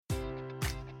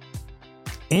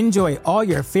Enjoy all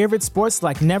your favorite sports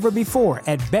like never before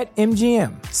at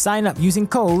BetMGM. Sign up using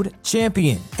code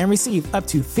CHAMPION and receive up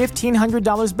to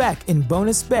 $1,500 back in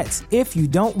bonus bets if you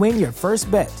don't win your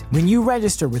first bet. When you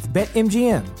register with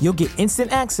BetMGM, you'll get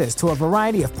instant access to a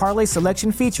variety of parlay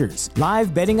selection features,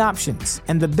 live betting options,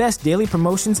 and the best daily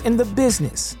promotions in the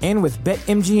business. And with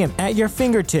BetMGM at your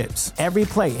fingertips, every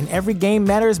play and every game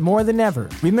matters more than ever.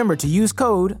 Remember to use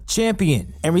code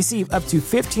CHAMPION and receive up to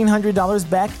 $1,500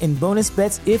 back in bonus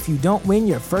bets if you don't win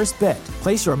your first bet.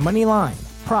 Place your money line,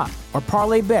 prop, or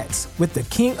parlay bets with the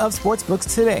king of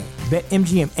sportsbooks today.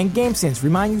 BetMGM and GameSense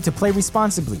remind you to play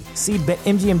responsibly. See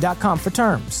BetMGM.com for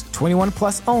terms. 21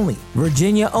 plus only.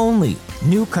 Virginia only.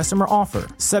 New customer offer.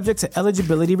 Subject to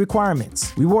eligibility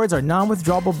requirements. Rewards are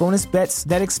non-withdrawable bonus bets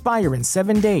that expire in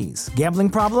 7 days. Gambling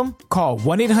problem? Call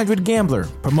 1-800-GAMBLER.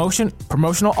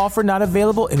 Promotional offer not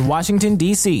available in Washington,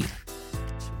 D.C.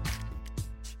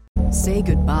 Say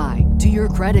goodbye to your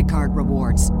credit card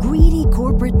rewards. Greedy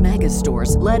corporate mega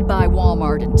stores, led by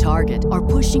Walmart and Target, are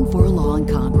pushing for a law in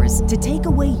Congress to take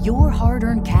away your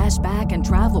hard-earned cash back and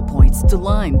travel points to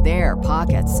line their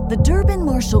pockets. The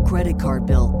Durbin-Marshall credit card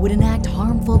bill would enact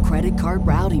harmful credit card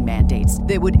routing mandates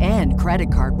that would end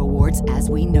credit card rewards as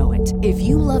we know it. If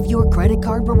you love your credit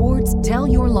card rewards, tell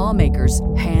your lawmakers,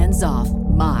 hands off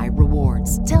my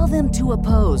rewards. Tell them to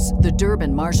oppose the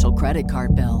Durbin-Marshall credit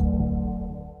card bill.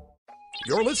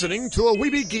 You're listening to a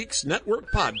Weeby Geeks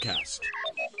Network podcast.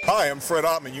 Hi, I'm Fred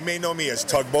Ottman. You may know me as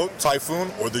Tugboat, Typhoon,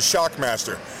 or the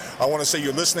Shockmaster. I want to say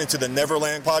you're listening to the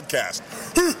Neverland podcast.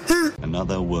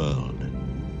 Another world,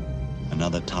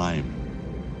 another time,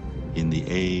 in the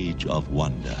age of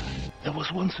wonder. There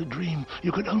was once a dream.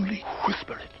 You could only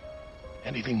whisper it.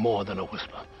 Anything more than a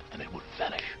whisper, and it would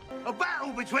vanish. A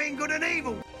battle between good and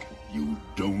evil. You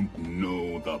don't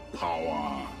know the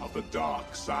power of the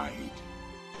dark side.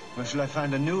 Where shall I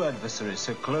find a new adversary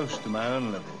so close to my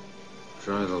own level?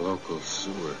 Try the local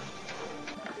sewer.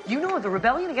 You know of the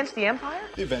rebellion against the Empire?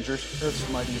 The Avengers, Earth's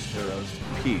mightiest heroes.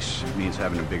 Peace means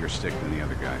having a bigger stick than the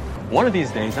other guy. One of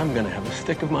these days, I'm gonna have a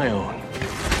stick of my own.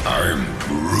 I'm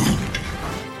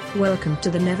Groot. Welcome to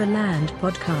the Neverland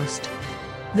podcast.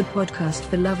 The podcast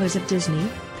for lovers of Disney,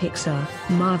 Pixar,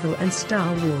 Marvel, and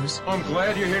Star Wars. I'm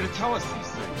glad you're here to tell us these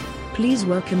things. Please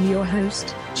welcome your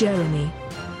host, Jeremy.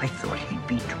 I thought he'd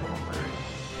be taller.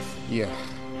 Yeah,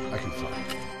 I can fly.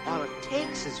 All it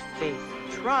takes is faith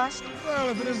and trust. Well,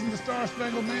 if it isn't the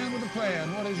Star-Spangled Man with a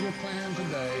plan, what is your plan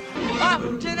today? Up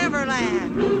to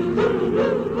Neverland!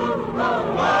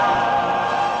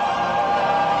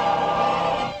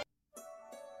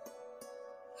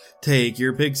 Take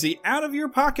your pixie out of your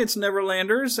pockets,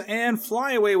 Neverlanders, and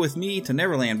fly away with me to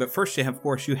Neverland. But first, you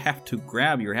have to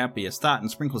grab your happiest thought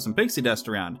and sprinkle some pixie dust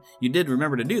around. You did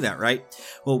remember to do that, right?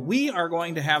 Well, we are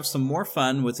going to have some more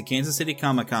fun with the Kansas City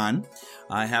Comic-Con.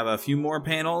 I have a few more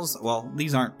panels. Well,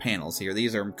 these aren't panels here.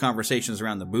 These are conversations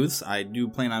around the booths. I do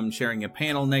plan on sharing a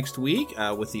panel next week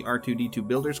with the R2-D2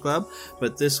 Builders Club.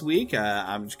 But this week,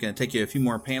 I'm just going to take you a few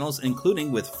more panels,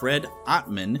 including with Fred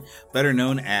Ottman, better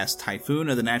known as Typhoon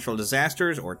of the Natural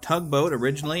Disasters, or Tugboat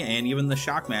originally, and even the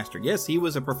Shockmaster. Yes, he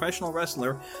was a professional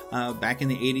wrestler back in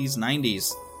the 80s,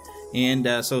 90s.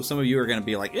 And so some of you are going to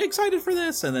be like, excited for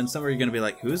this, and then some of you are going to be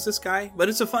like, who's this guy? But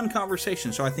it's a fun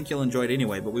conversation, so I think you'll enjoy it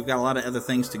anyway. But we've got a lot of other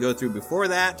things to go through before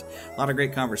that, a lot of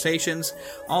great conversations.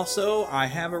 Also, I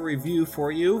have a review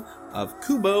for you of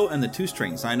Kubo and the Two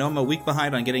Strings. I know I'm a week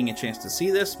behind on getting a chance to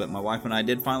see this, but my wife and I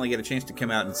did finally get a chance to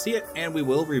come out and see it, and we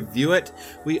will review it.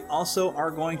 We also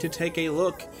are going to take a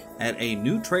look at a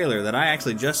new trailer that I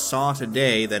actually just saw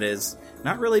today that is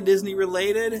not really Disney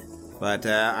related, but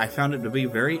I found it to be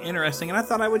very interesting, and I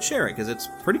thought I would share it because it's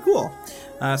pretty cool.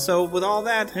 So with all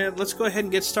that, let's go ahead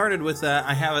and get started with,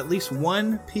 I have at least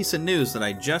one piece of news that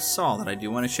I just saw that I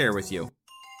do want to share with you.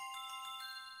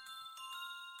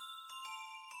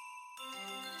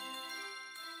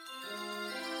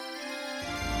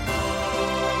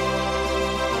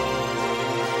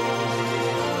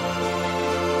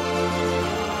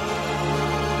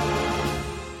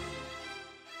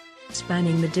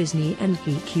 Spanning the Disney and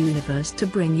geek universe to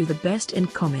bring you the best in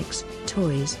comics,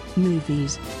 toys,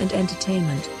 movies, and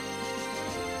entertainment.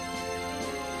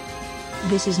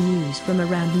 This is news from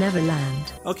around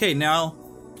Neverland. Okay, now,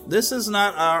 this is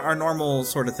not our normal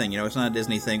sort of thing. It's not a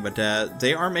Disney thing, but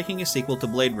they are making a sequel to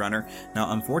Blade Runner.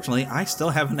 Now, unfortunately, I still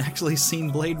haven't actually seen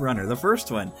Blade Runner, the first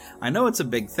one. I know it's a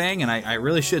big thing, and I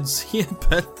really should see it,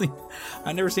 but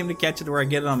I never seem to catch it where I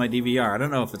get it on my DVR. I don't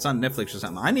know if it's on Netflix or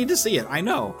something. I need to see it, I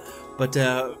know. But,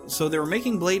 so they were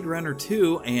making Blade Runner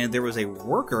 2, and there was a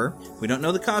worker, we don't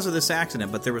know the cause of this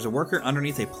accident, but there was a worker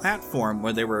underneath a platform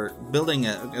where they were building,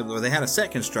 where they had a set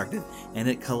constructed, and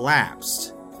it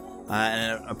collapsed.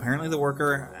 And apparently the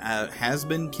worker has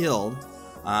been killed.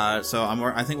 So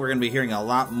I think we're going to be hearing a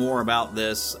lot more about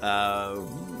this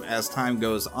as time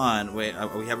goes on. We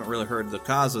haven't really heard the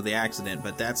cause of the accident,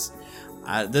 but that's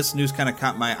this news kind of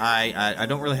caught my eye. I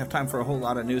don't really have time for a whole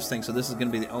lot of news things, so this is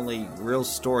going to be the only real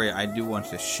story I do want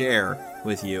to share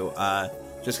with you.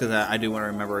 Just because I do want to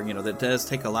remember, that it does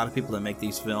take a lot of people to make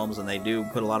these films, and they do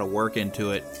put a lot of work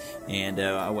into it. And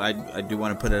I do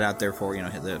want to put it out there for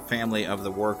the family of the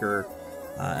worker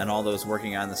and all those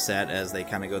working on the set as they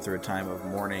kind of go through a time of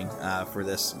mourning for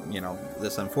this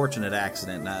this unfortunate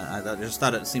accident. I just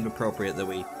thought it seemed appropriate that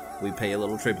we pay a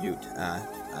little tribute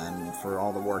and for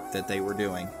all the work that they were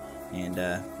doing and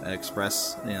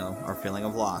express our feeling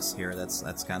of loss here.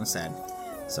 That's kind of sad.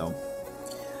 So.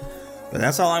 But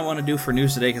that's all I want to do for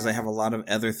news today because I have a lot of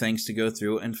other things to go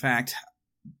through. In fact,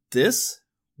 this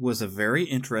was a very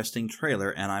interesting trailer,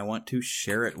 and I want to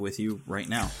share it with you right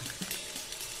now.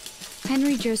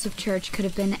 Henry Joseph Church could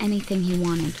have been anything he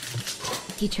wanted.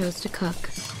 He chose to cook.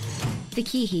 The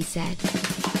key, he said,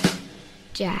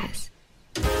 jazz.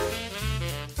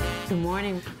 Good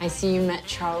morning. I see you met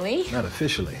Charlie. Not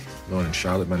officially. Morning,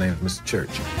 Charlotte. My name is Mr.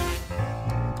 Church.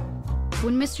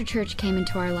 When Mr. Church came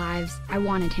into our lives, I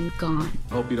wanted him gone.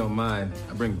 I hope you don't mind.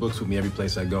 I bring books with me every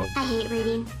place I go. I hate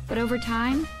reading. But over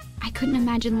time, I couldn't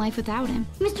imagine life without him.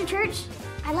 Mr. Church,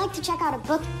 I'd like to check out a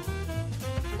book.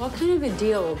 What kind of a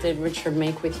deal did Richard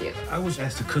make with you? I was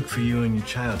asked to cook for you and your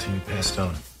child till you passed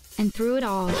on. And through it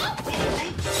all,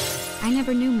 I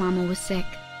never knew Mama was sick.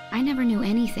 I never knew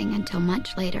anything until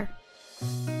much later.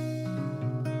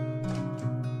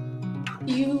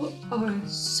 You are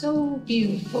so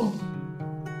beautiful.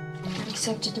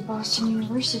 Accepted to Boston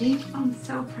University. I'm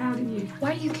so proud of you.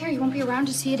 Why do you care? You won't be around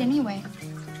to see it anyway.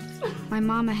 My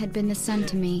mama had been the sun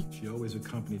to me. She always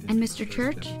accompanied And Mr.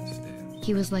 Church,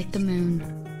 he was like the moon.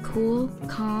 Cool,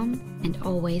 calm, and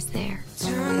always there.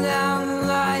 Turn down the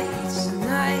lights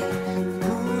tonight.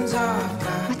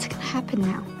 What's gonna happen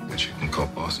now? That you can call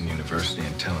Boston University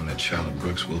and tell them that Charlotte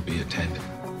Brooks will be attending.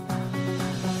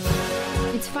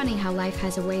 It's funny how life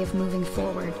has a way of moving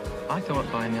forward. I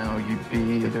thought by now you'd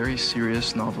be a very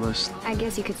serious novelist. I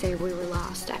guess you could say we were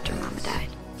lost after Mama died.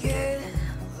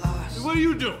 What are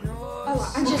you doing?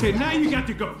 Oh, I'm just... Okay, now you got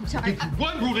to go. Sorry.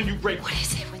 One rule and you break. What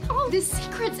is it with all these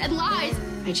secrets and lies?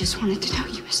 I just wanted to know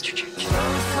you, Mr. Church.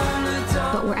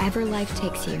 But wherever life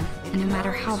takes you, and no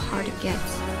matter how hard it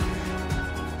gets,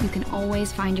 you can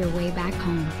always find your way back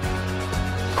home.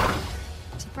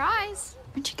 Surprise!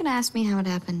 Aren't you gonna ask me how it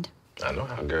happened? I know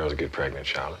how girls get pregnant,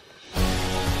 Charlotte.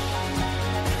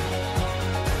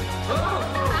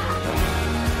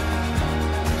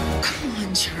 Come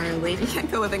on, Charlie. You can't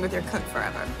go living with your cook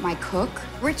forever. My cook?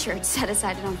 Richard set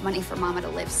aside enough money for Mama to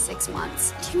live 6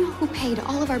 months. Do you know who paid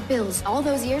all of our bills all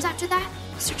those years after that?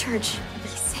 Mr. Church. He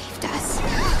saved us.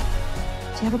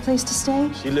 Do you have a place to stay?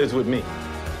 She lives with me.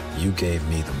 You gave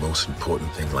me the most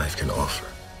important thing life can offer.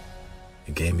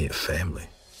 You gave me a family.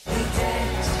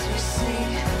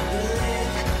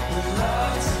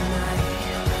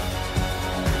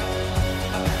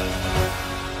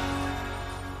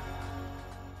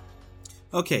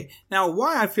 Okay, now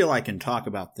why I feel I can talk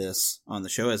about this on the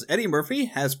show is Eddie Murphy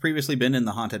has previously been in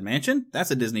The Haunted Mansion.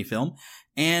 That's a Disney film.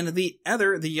 And the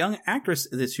young actress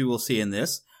that you will see in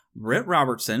this, Britt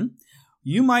Robertson,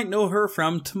 you might know her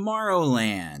from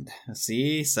Tomorrowland.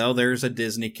 See, so there's a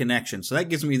Disney connection. So that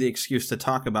gives me the excuse to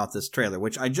talk about this trailer,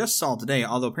 which I just saw today,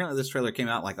 although apparently this trailer came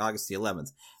out like August the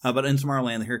 11th. But in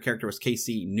Tomorrowland, her character was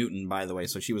Casey Newton, by the way,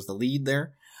 so she was the lead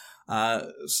there.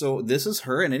 So this is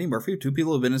her and Eddie Murphy, two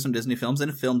people who have been in some Disney films and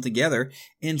have filmed together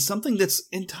in something that's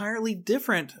entirely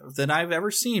different than I've ever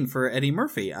seen for Eddie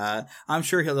Murphy. I'm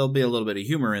sure there'll be a little bit of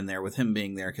humor in there with him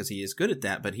being there because he is good at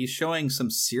that, but he's showing some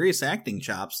serious acting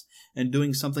chops and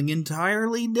doing something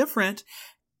entirely different.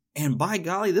 And by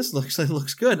golly, this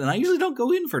looks good. And I usually don't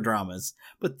go in for dramas,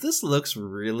 but this looks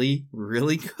really,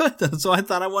 really good. So I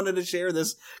thought I wanted to share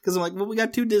this because I'm like, well, we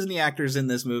got two Disney actors in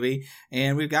this movie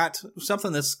and we've got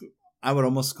something that's, I would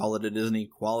almost call it a Disney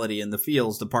quality in the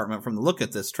feels department from the look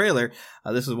at this trailer.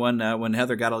 This is when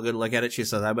Heather got a good look at it, she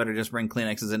said, I better just bring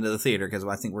Kleenexes into the theater because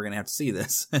I think we're going to have to see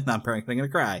this and I'm probably going to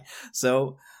cry.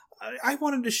 So I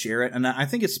wanted to share it, and I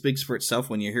think it speaks for itself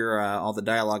when you hear all the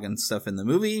dialogue and stuff in the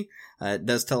movie. It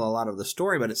does tell a lot of the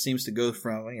story, but it seems to go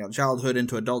from childhood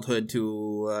into adulthood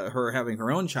to her having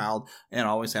her own child, and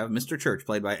always have Mr. Church,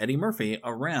 played by Eddie Murphy,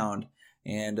 around.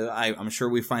 And I'm sure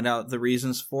we find out the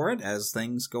reasons for it as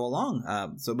things go along.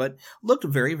 But looked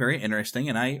very, very interesting,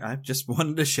 and I just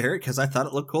wanted to share it because I thought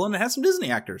it looked cool and it had some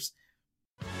Disney actors.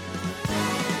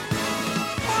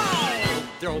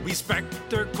 There'll be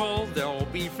spectacle, there'll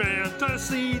be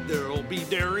fantasy, there'll be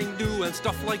daring do and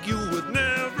stuff like you would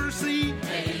never see.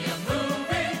 Be a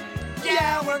movie.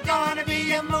 Yeah, we're gonna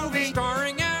be a movie.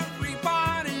 Starring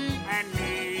everybody and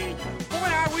me. Boy,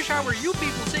 I wish I were you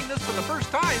people seeing this for the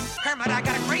first time. Kermit, I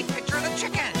got a great picture of the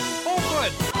chicken. Oh,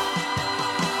 good.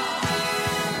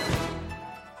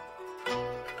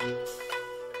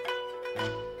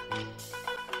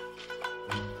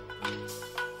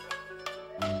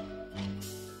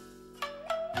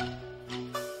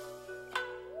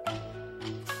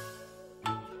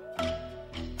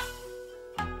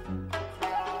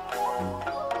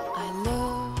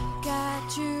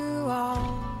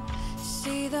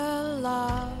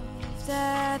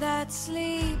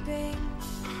 Sleeping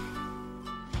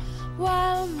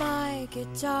while my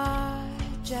guitar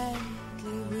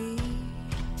gently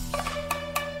weeps.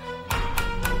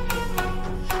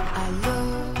 I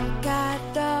look at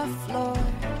the floor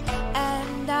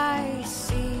and I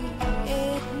see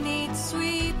it needs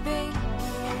sweeping.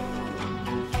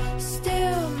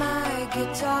 Still my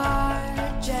guitar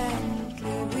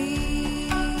gently weeps.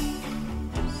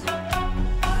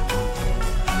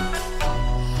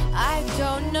 I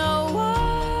don't know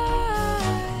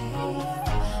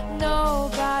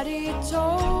nobody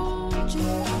told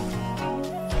you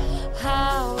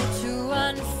how to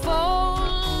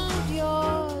unfold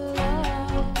your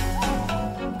love.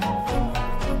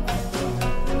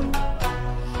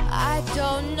 I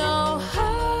don't know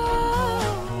how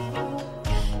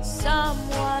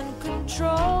someone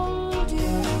controlled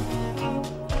you.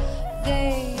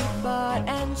 They bought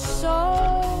and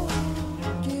sold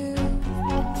you.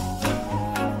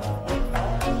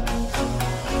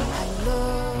 I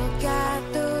look at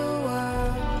the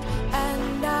world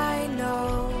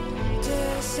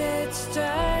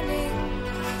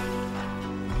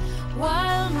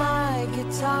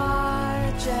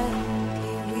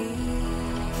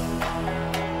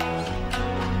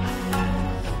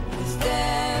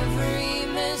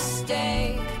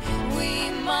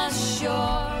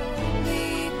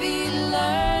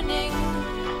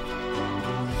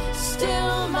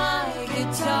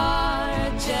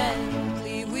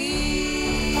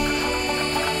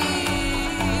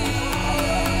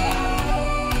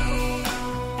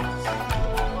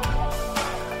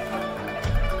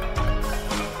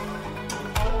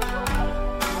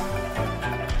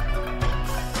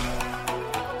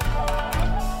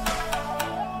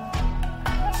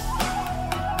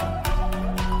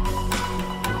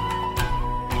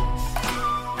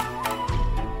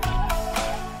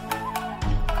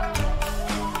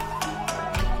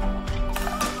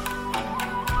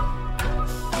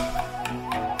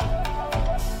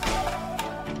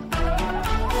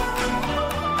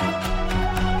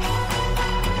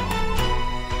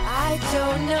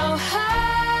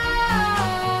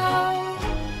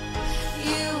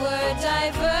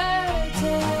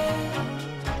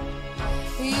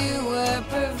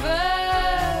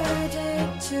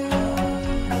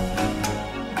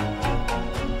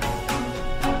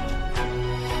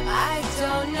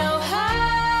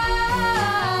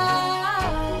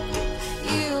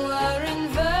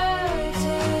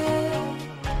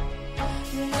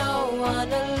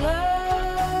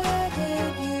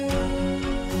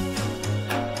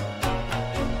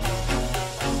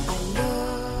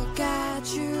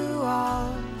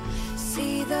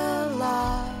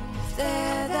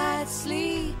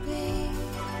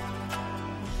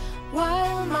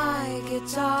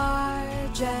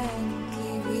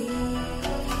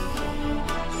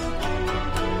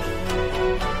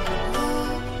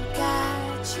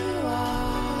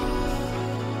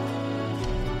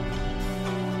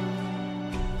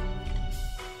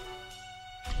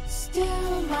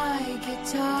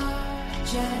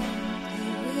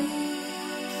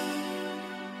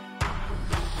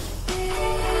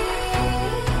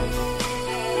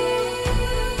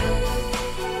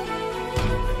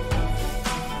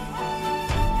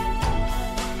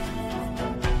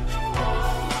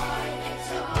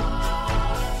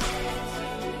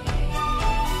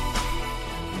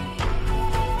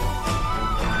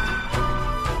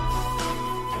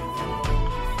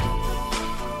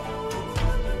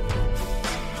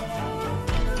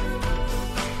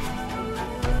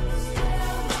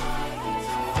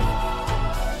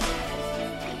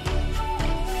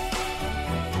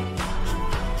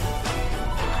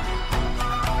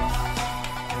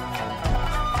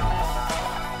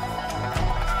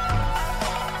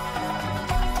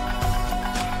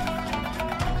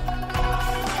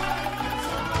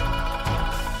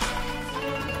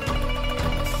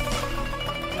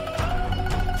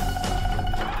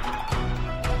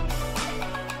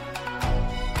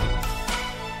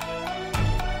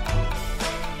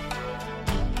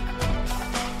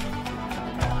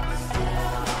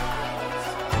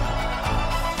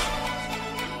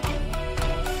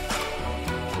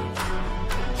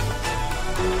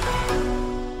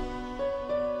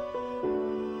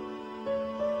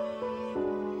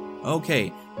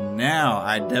Okay, now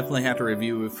I definitely have to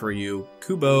review for you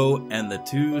Kubo and the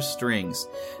Two Strings.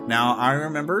 Now, I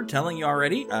remember telling you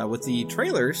already with the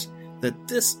trailers that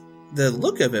the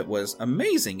look of it was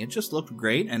amazing. It just looked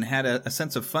great and had a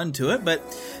sense of fun to it, but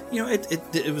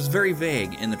it was very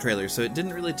vague in the trailer, so it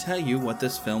didn't really tell you what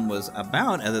this film was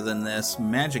about other than this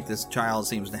magic this child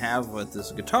seems to have with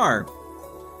this guitar.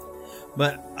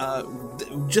 But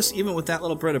just even with that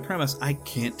little bit of premise, I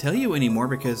can't tell you anymore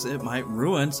because it might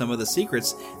ruin some of the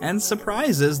secrets and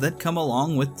surprises that come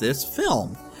along with this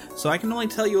film. So I can only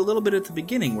tell you a little bit at the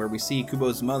beginning where we see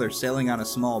Kubo's mother sailing on a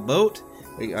small boat.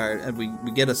 We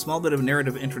get a small bit of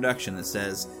narrative introduction that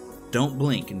says, don't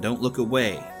blink and don't look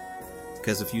away.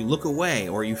 Because if you look away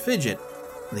or you fidget,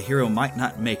 the hero might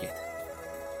not make it.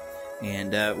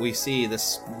 And we see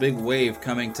this big wave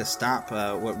coming to stop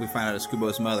what we find out is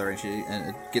Kubo's mother, and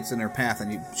it gets in her path,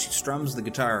 and she strums the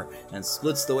guitar and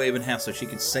splits the wave in half so she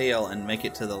can sail and make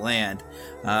it to the land.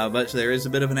 But there is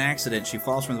a bit of an accident. She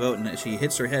falls from the boat, and she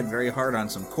hits her head very hard on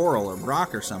some coral or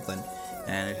rock or something,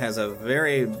 and it has a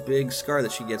very big scar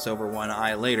that she gets over one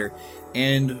eye later.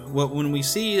 And when we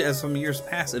see as some years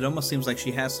pass, it almost seems like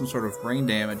she has some sort of brain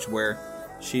damage where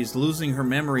she's losing her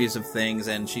memories of things,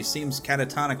 and she seems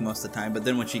catatonic most of the time, but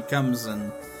then when she comes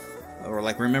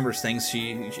or remembers things,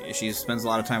 she spends a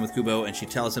lot of time with Kubo, and she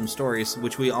tells him stories,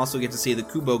 which we also get to see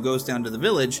that Kubo goes down to the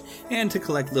village, and to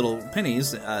collect little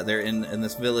pennies, there in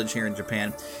this village here in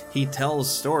Japan, he tells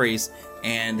stories,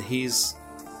 and he's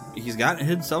gotten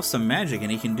himself some magic, and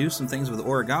he can do some things with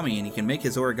origami, and he can make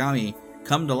his origami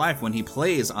come to life when he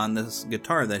plays on this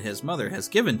guitar that his mother has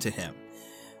given to him.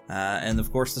 And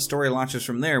of course the story launches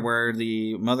from there, where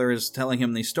the mother is telling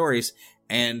him these stories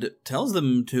and tells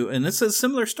them to, and this is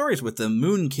similar stories with the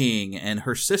Moon King and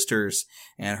her sisters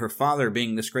and her father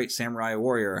being this great samurai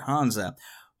warrior, Hanza.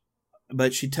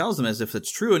 But she tells them as if it's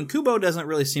true, and Kubo doesn't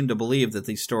really seem to believe that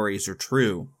these stories are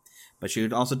true. But she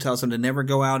also tells him to never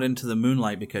go out into the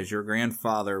moonlight because your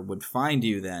grandfather would find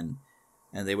you then,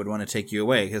 and they would want to take you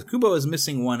away. Because Kubo is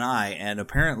missing one eye, and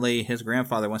apparently his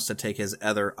grandfather wants to take his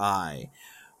other eye.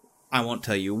 I won't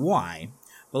tell you why,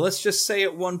 but let's just say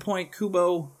at one point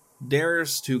Kubo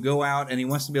dares to go out, and he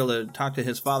wants to be able to talk to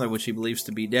his father, which he believes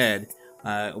to be dead,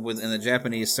 in the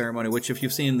Japanese ceremony. Which, if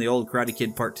you've seen the old Karate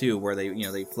Kid Part 2, where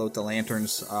they float the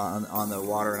lanterns on the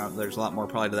water, and there's a lot more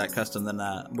probably to that custom than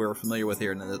we're familiar with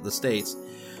here in the States.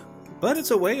 But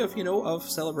it's a way of of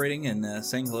celebrating and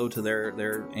saying hello to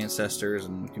their ancestors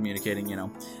and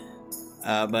communicating.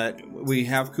 But we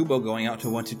have Kubo going out to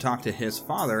want to talk to his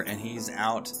father, and he's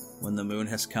out when the moon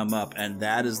has come up, and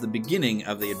that is the beginning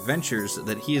of the adventures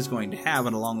that he is going to have.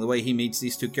 And along the way he meets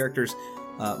these two characters,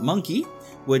 Monkey,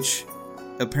 which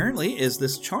apparently is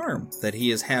this charm that he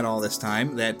has had all this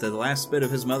time, that the last bit of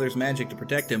his mother's magic to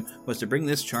protect him was to bring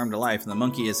this charm to life, and the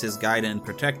monkey is his guide and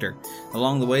protector.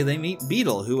 Along the way they meet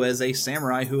Beetle, who is a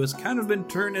samurai who has kind of been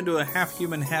turned into a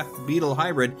half-human, half-beetle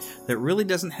hybrid that really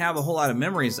doesn't have a whole lot of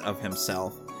memories of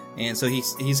himself. And so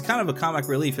he's kind of a comic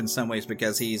relief in some ways,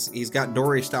 because he's got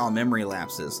Dory-style memory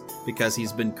lapses because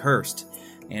he's been cursed.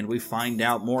 And we find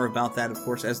out more about that, of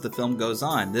course, as the film goes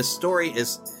on. This story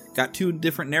is got two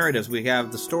different narratives. We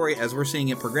have the story as we're seeing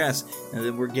it progress, and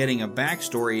then we're getting a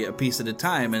backstory a piece at a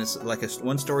time. And it's like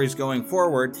one story is going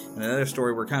forward, and another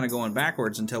story we're kind of going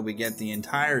backwards until we get the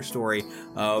entire story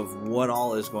of what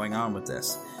all is going on with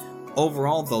this.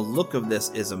 Overall, the look of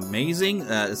this is amazing.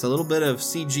 It's a little bit of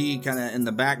CG kind of in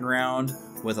the background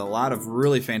with a lot of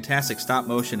really fantastic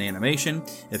stop-motion animation.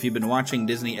 If you've been watching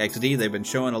Disney XD, they've been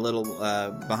showing a little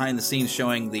behind the scenes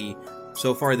showing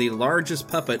so far the largest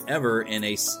puppet ever in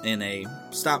a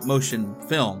stop-motion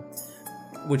film,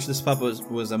 which this puppet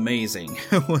was amazing,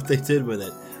 what they did with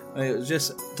it. It was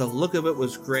just, the look of it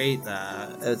was great.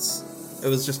 It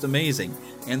was just amazing.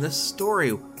 And the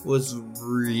story was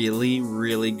really,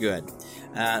 really good.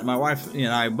 My wife and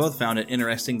I both found it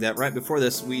interesting that right before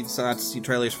this, we saw to see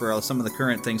trailers for some of the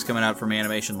current things coming out from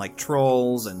animation, like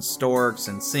Trolls and Storks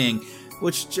and Sing,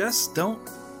 which just don't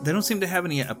seem to have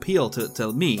any appeal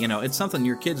to me. It's something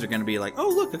your kids are going to be like, oh,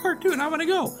 look, a cartoon, I want to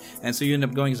go. And so you end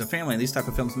up going as a family, and these type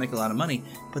of films make a lot of money,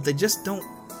 but they just don't,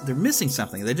 they're missing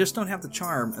something. They just don't have the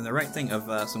charm and the right thing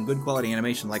of some good quality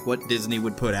animation like what Disney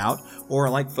would put out, or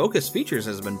like Focus Features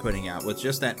has been putting out, with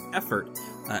just that effort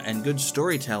and good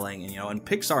storytelling, and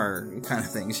Pixar kind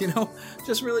of things,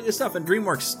 just really good stuff. And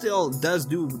DreamWorks still does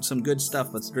do some good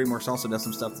stuff, but DreamWorks also does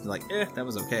some stuff that's like, that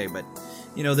was okay. But,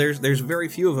 there's very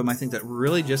few of them, I think, that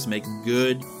really just make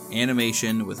good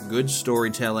animation with good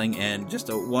storytelling and just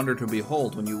a wonder to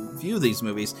behold when you view these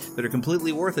movies that are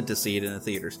completely worth it to see it in the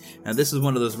theaters. Now, this is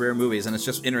one of those rare movies, and it's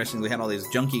just interesting. We had all these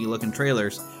junky looking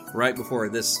trailers right before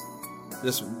this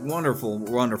this wonderful,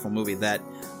 wonderful movie that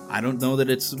I don't know that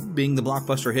it's being the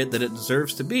blockbuster hit that it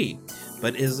deserves to be,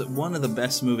 but is one of the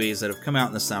best movies that have come out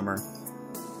in the summer.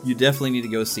 You definitely need to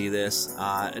go see this.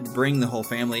 Bring the whole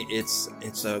family. It's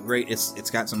a great.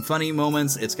 It's got some funny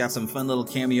moments. It's got some fun little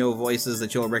cameo voices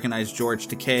that you'll recognize. George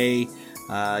Takei.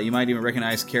 You might even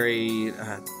recognize Carrie.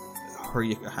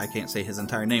 I can't say his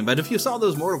entire name, but if you saw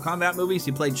those Mortal Kombat movies,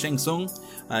 he played Shang Tsung.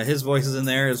 His voice is in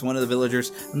there as one of the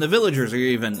villagers, and the villagers are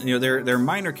even, they're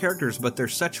minor characters, but they're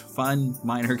such fun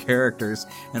minor characters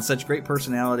and such great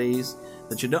personalities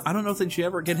that I don't know that you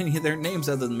ever get any of their names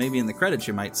other than maybe in the credits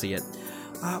you might see it.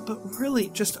 But really,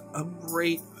 just a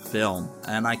great film,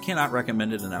 and I cannot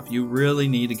recommend it enough. You really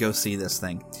need to go see this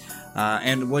thing.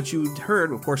 And what you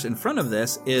heard, of course, in front of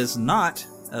this is not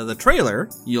the trailer,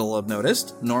 you'll have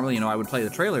noticed. Normally, I would play the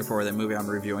trailer for the movie I'm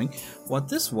reviewing. What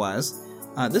this was,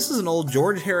 this is an old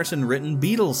George Harrison written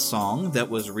Beatles song that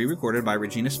was re-recorded by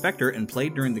Regina Spektor and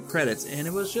played during the credits, and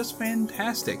it was just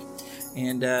fantastic.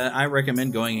 And I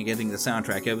recommend going and getting the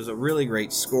soundtrack. It was a really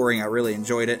great scoring. I really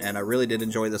enjoyed it, and I really did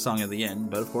enjoy the song at the end.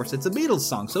 But of course, it's a Beatles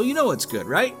song, so you know it's good,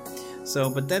 right?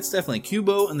 But that's definitely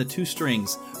Kubo and the Two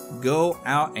Strings. Go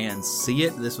out and see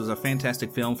it. This was a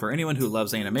fantastic film for anyone who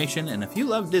loves animation, and if you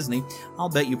love Disney, I'll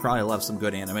bet you probably love some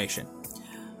good animation.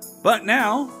 But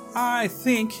now, I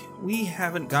think we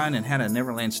haven't gone and had a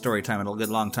Neverland story time in a good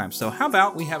long time. So how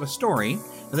about we have a story,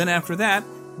 and then after that,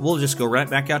 we'll just go right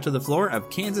back out to the floor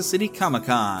of Kansas City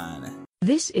Comic-Con.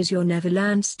 This is your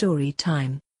Neverland story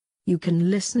time. You can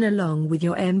listen along with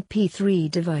your MP3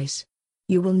 device.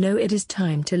 You will know it is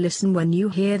time to listen when you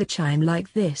hear the chime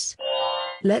like this.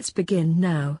 Let's begin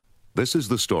now. This is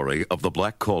the story of the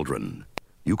Black Cauldron.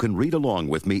 You can read along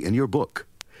with me in your book.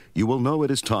 You will know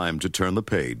it is time to turn the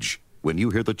page when you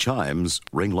hear the chimes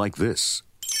ring like this.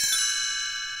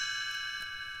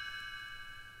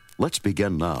 Let's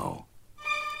begin now.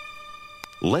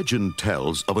 Legend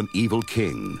tells of an evil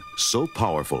king, so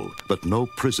powerful that no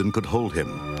prison could hold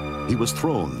him. He was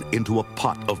thrown into a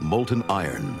pot of molten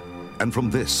iron, and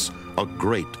from this, a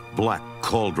great black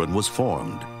cauldron was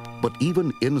formed. But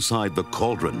even inside the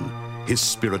cauldron, his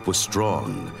spirit was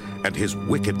strong, and his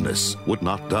wickedness would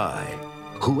not die.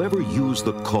 Whoever used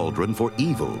the cauldron for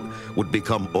evil would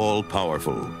become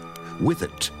all-powerful. With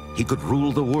it, he could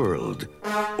rule the world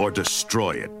or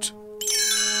destroy it.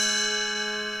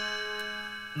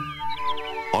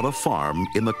 On a farm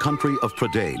in the country of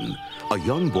Prydain, a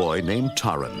young boy named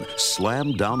Taran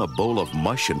slammed down a bowl of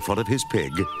mush in front of his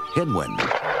pig, Henwen.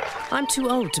 I'm too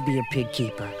old to be a pig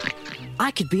keeper.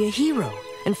 I could be a hero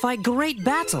and fight great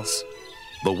battles.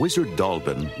 The wizard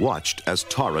Dalbin watched as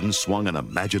Taran swung an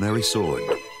imaginary sword.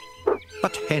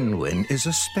 But Henwen is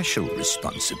a special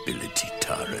responsibility,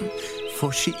 Taran,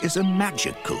 for she is a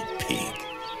magical pig.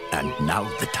 And now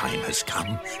the time has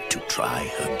come to try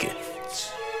her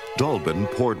gifts. Dalbin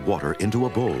poured water into a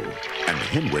bowl, and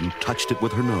Henwen touched it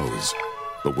with her nose.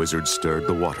 The wizard stirred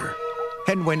the water.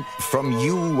 Henwen, from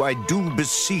you I do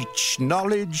beseech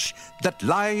knowledge that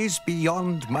lies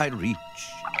beyond my reach.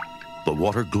 The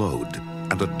water glowed,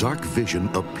 and a dark vision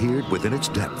appeared within its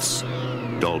depths.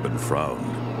 Dalbin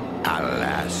frowned.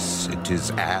 Alas, it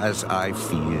is as I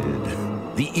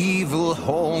feared. The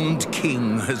evil-horned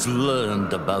king has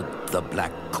learned about the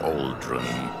Black Cauldron,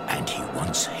 and he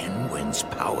wants Henwen's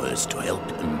powers to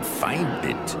help him find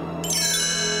it.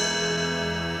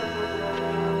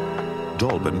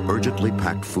 Dalbin urgently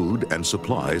packed food and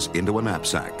supplies into a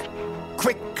knapsack.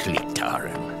 Quickly,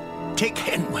 Taran. Take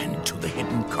Henwen to the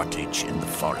hidden cottage in the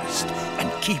forest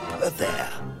and keep her there.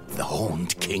 The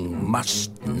Horned King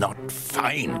must not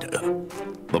find her.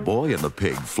 The boy and the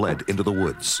pig fled into the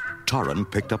woods. Taran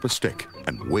picked up a stick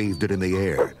and waved it in the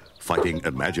air, fighting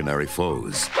imaginary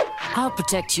foes. I'll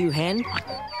protect you, Hen.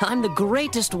 I'm the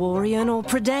greatest warrior in all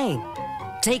Prydain.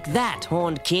 Take that,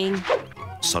 Horned King.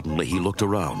 Suddenly he looked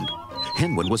around.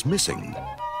 Henwen was missing.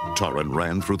 Taran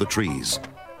ran through the trees.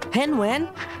 Henwen,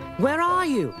 where are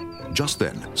you? Just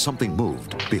then, something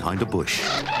moved behind a bush.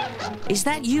 Is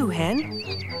that you, Hen?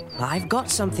 I've got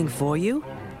something for you.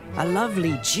 A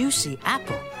lovely, juicy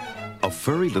apple. A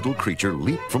furry little creature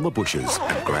leaped from the bushes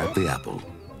and grabbed the apple.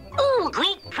 Ooh,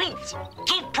 great prince.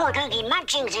 Give poor Gurgi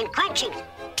munchings and crunchings.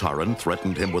 Taran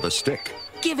threatened him with a stick.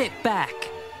 Give it back.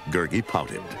 Gurgi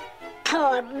pouted.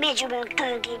 Poor miserable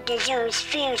Gurgi deserves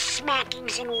fierce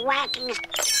smackings and whackings.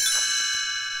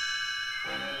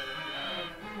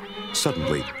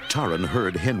 Suddenly, Taran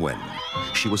heard Henwen.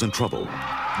 She was in trouble.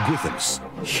 Griffins,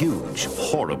 huge,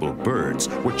 horrible birds,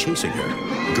 were chasing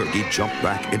her. Gurgi jumped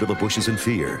back into the bushes in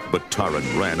fear, but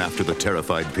Taran ran after the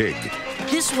terrified pig.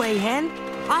 This way, Hen.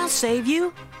 I'll save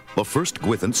you. The first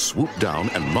Gwythyn swooped down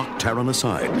and knocked Taran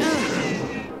aside.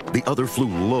 The other flew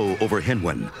low over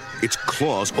Henwen. Its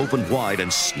claws opened wide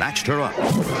and snatched her up.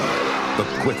 The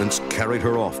Gwythons carried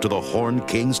her off to the Horned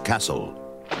King's castle.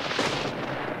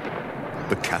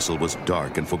 The castle was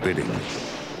dark and forbidding.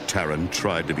 Taran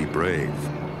tried to be brave.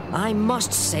 I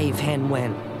must save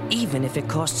Henwen, even if it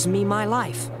costs me my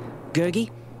life. Gurgi,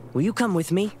 will you come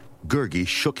with me? Gurgi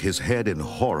shook his head in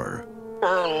horror.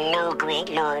 Oh, no, great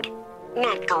lord.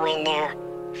 Not going there.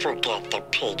 Forget the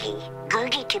piggy.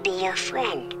 Gurgi to be your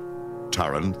friend.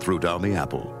 Taran threw down the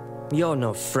apple. You're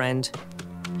no friend.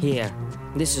 Here,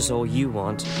 this is all you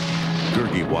want.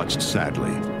 Gurgi watched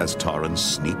sadly as Taran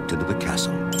sneaked into the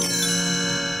castle.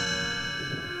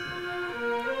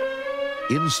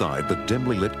 Inside the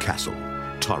dimly lit castle,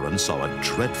 Taran saw a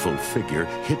dreadful figure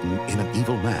hidden in an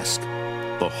evil mask.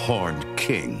 The Horned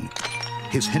King.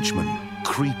 His henchman,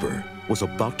 Creeper, was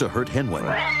about to hurt Henwen.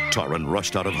 Taran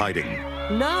rushed out of hiding.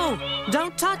 No!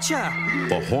 Don't touch her!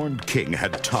 The Horned King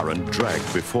had Taran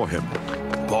dragged before him.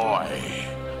 Boy,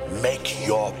 make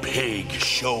your pig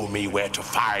show me where to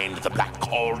find the Black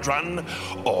Cauldron,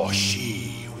 or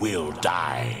she will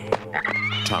die.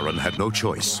 Taran had no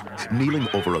choice. Kneeling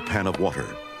over a pan of water,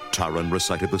 Taran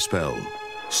recited the spell.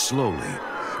 Slowly,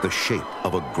 the shape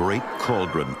of a great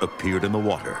cauldron appeared in the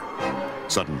water.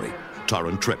 Suddenly,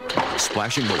 Taran tripped,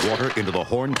 splashing the water into the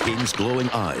Horned King's glowing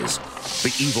eyes.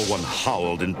 The evil one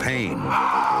howled in pain.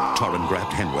 Taran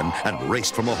grabbed Henwen and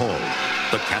raced from the hall.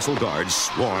 The castle guards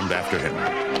swarmed after him.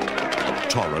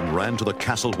 Taran ran to the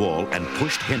castle wall and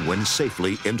pushed Henwen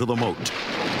safely into the moat.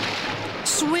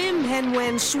 Swim,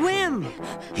 Henwen, swim!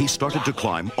 He started to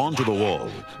climb onto the wall.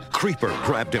 Creeper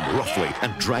grabbed him roughly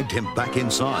and dragged him back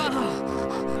inside.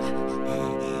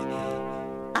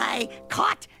 I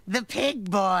caught the pig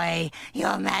boy,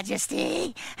 Your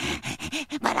Majesty.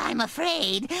 But I'm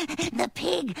afraid the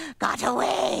pig got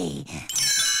away.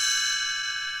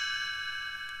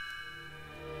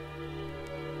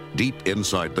 Deep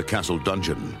inside the castle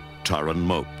dungeon, Taran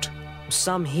moped.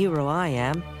 Some hero I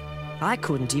am. I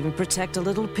couldn't even protect a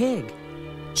little pig.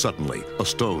 Suddenly, a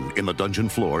stone in the dungeon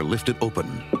floor lifted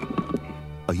open.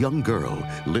 A young girl,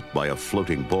 lit by a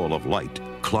floating ball of light,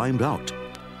 climbed out.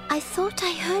 I thought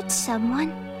I heard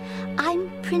someone. I'm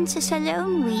Princess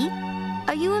Alonwe.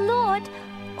 Are you a lord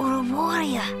or a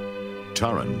warrior?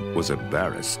 Taran was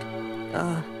embarrassed.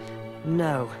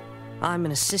 No. I'm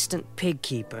an assistant pig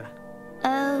keeper.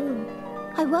 Oh,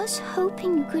 I was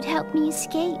hoping you could help me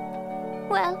escape.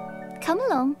 Well, come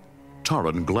along.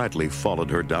 Taran gladly followed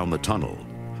her down the tunnel.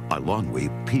 Eilonwy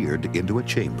peered into a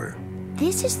chamber.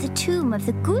 This is the tomb of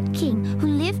the good king who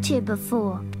lived here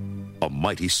before. A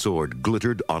mighty sword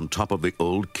glittered on top of the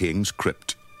old king's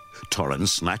crypt. Taran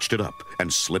snatched it up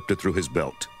and slipped it through his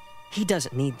belt. He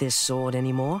doesn't need this sword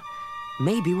anymore.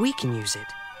 Maybe we can use it.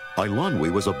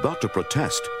 Eilonwy was about to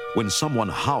protest when someone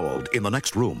howled in the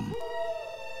next room.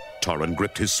 Taran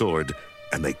gripped his sword,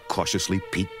 and they cautiously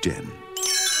peeked in.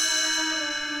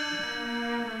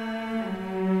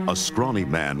 A scrawny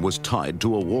man was tied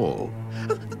to a wall.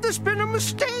 There's been a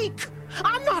mistake.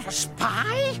 I'm not a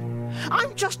spy.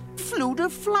 I'm just Fleur de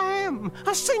Flamme,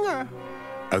 a singer.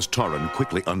 As Taran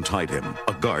quickly untied him,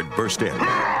 a guard burst in.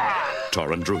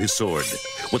 Taran drew his sword.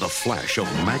 With a flash of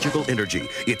magical energy,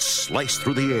 it sliced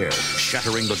through the air,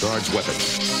 shattering the guard's weapon.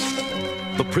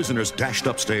 The prisoners dashed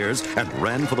upstairs and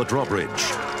ran for the drawbridge.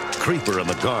 Creeper and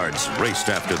the guards raced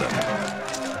after them.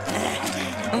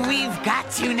 We've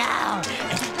got you now,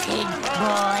 pig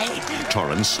boy.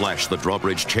 Taran slashed the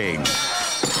drawbridge chain.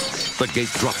 The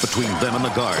gate dropped between them and the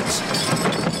guards.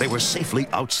 They were safely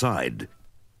outside.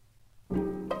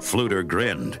 Fflewddur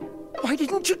grinned. Why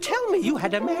didn't you tell me you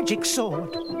had a magic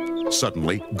sword?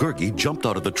 Suddenly, Gurgi jumped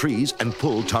out of the trees and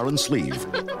pulled Taran's sleeve.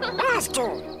 Master!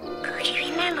 Gurgi,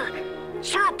 remember,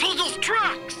 saw piggy's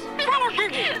tracks. Follow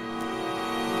Gurgi.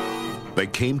 They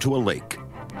came to a lake.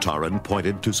 Taran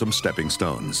pointed to some stepping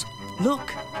stones.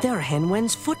 Look, there are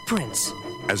Henwen's footprints.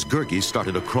 As Gurgi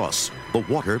started across, the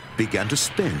water began to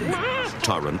spin.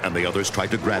 Taran and the others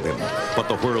tried to grab him, but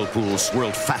the whirlpool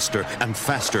swirled faster and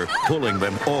faster, pulling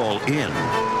them all in.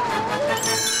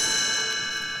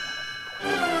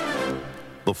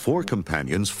 The four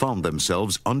companions found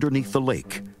themselves underneath the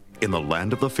lake, in the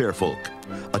land of the fair folk.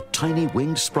 A tiny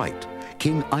winged sprite,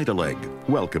 King Idaleg,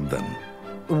 welcomed them.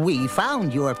 We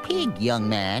found your pig, young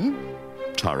man.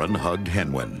 Taran hugged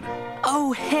Henwen.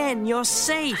 Oh, Hen, you're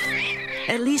safe.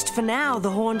 At least for now, the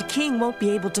Horned King won't be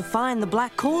able to find the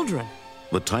Black Cauldron.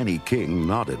 The tiny king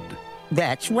nodded.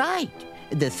 That's right.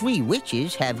 The three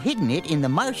witches have hidden it in the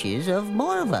marshes of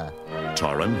Morva.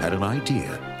 Taran had an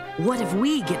idea. What if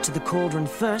we get to the cauldron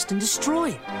first and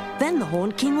destroy it? Then the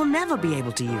Horned King will never be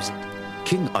able to use it.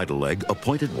 King Idleleg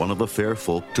appointed one of the fair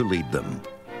folk to lead them.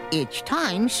 It's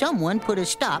time someone put a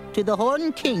stop to the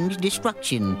Horned King's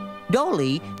destruction.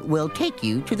 Dolly will take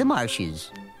you to the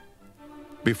marshes.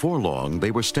 Before long,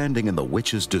 they were standing in the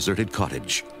witch's deserted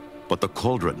cottage, but the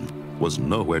cauldron was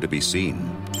nowhere to be seen.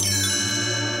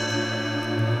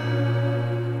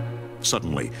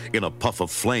 Suddenly, in a puff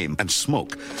of flame and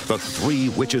smoke, the 3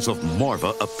 witches of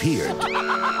Morva appeared.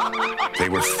 They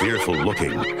were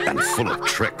fearful-looking and full of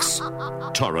tricks.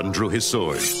 Taran drew his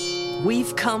sword.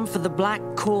 We've come for the Black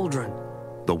Cauldron.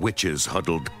 The witches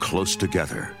huddled close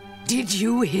together. Did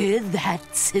you hear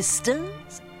that,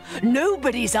 sisters?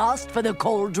 Nobody's asked for the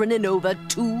cauldron in over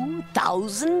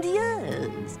 2,000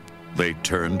 years. They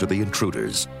turned to the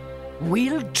intruders.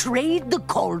 We'll trade the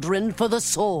cauldron for the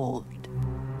sword.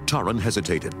 Taran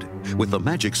hesitated. With the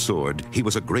magic sword, he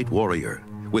was a great warrior.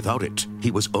 Without it, he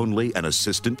was only an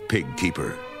assistant pig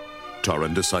keeper.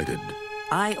 Taran decided.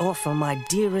 I offer my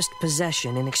dearest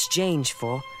possession in exchange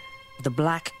for the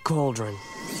Black Cauldron.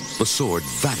 The sword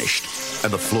vanished,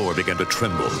 and the floor began to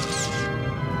tremble.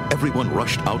 Everyone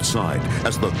rushed outside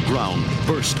as the ground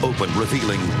burst open,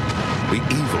 revealing the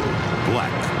evil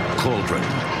Black Cauldron.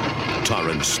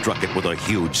 Taran struck it with a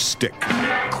huge stick.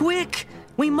 Quick!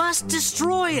 We must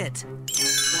destroy it!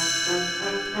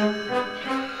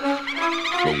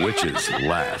 The witches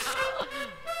laughed.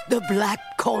 The Black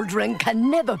Cauldron can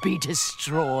never be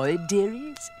destroyed,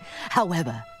 dearies.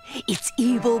 However, its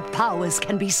evil powers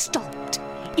can be stopped.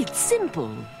 It's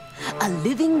simple. A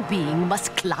living being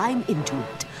must climb into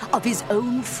it of his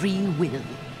own free will.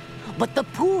 But the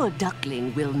poor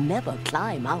duckling will never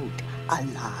climb out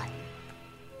alive.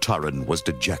 Taran was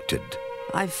dejected.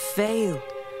 I've failed.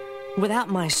 Without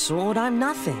my sword, I'm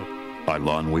nothing.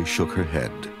 Eilonwy shook her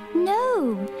head.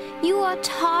 No, you are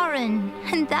Taran,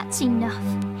 and that's enough.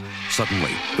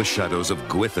 Suddenly, the shadows of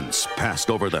Gwythons passed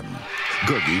over them.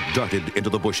 Gurgi darted into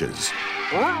the bushes.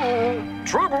 Uh-oh,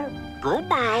 trouble.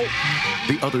 Goodbye.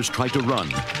 The others tried to run,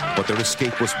 but their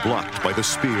escape was blocked by the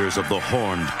spears of the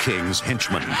Horned King's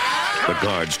henchmen. The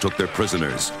guards took their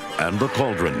prisoners and the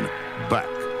cauldron back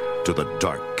to the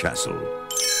Dark Castle.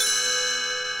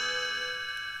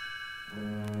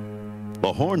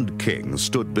 The Horned King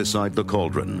stood beside the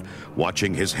cauldron,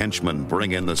 watching his henchmen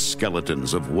bring in the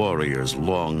skeletons of warriors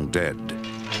long dead.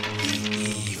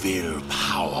 The evil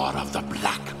power of the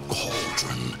Black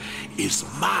Cauldron is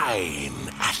mine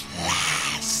at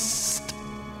last.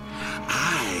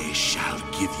 I shall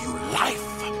give you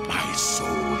life, my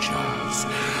soldiers,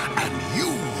 and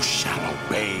you shall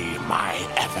obey my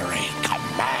every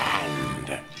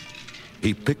command.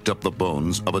 He picked up the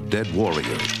bones of a dead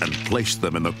warrior and placed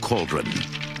them in the cauldron.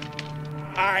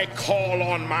 I call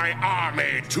on my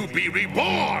army to be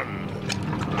reborn.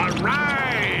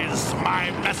 Arise,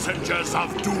 my messengers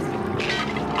of doom.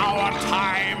 Our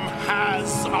time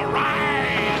has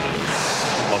arrived.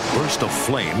 A burst of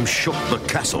flame shook the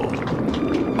castle.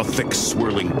 A thick,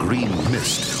 swirling green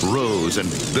mist rose and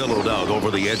billowed out over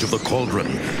the edge of the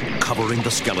cauldron, covering the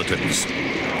skeletons.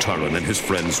 Taran and his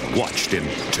friends watched in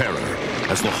terror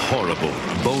as the horrible,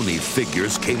 bony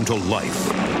figures came to life.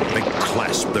 They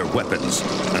clasped their weapons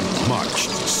and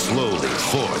marched slowly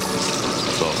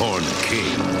forth. The Horned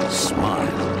King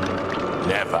smiled.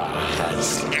 Never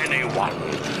has anyone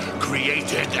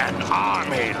created an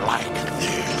army like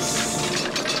this.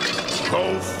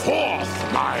 Go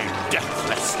forth, my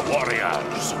deathless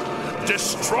warriors.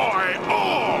 Destroy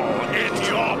all in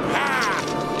your path.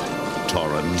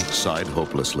 Taran sighed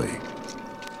hopelessly.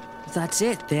 That's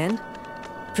it, then.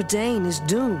 Prydain is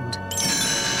doomed.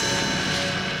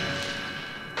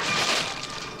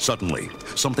 Suddenly,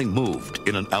 something moved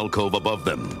in an alcove above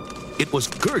them. It was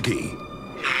Gurgi.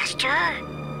 Master,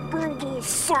 Gurgi's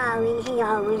sorry he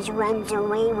always runs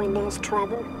away when there's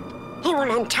trouble. He will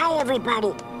untie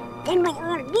everybody. Then we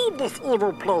all leave this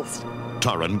evil place.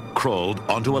 Taran crawled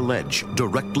onto a ledge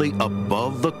directly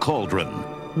above the cauldron.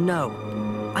 No.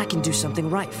 I can do something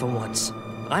right for once.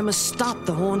 I must stop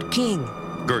the Horned King.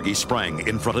 Gurgi sprang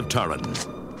in front of Taran.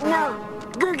 No,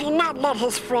 Gurgi not let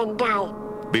his friend die.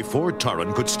 Before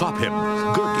Taran could stop him,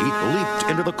 Gurgi leaped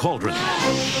into the cauldron.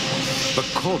 The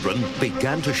cauldron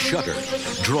began to shudder,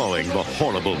 drawing the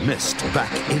horrible mist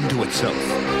back into itself.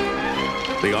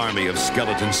 The army of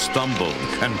skeletons stumbled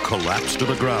and collapsed to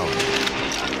the ground.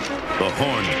 The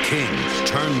Horned King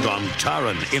turned on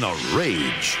Taran in a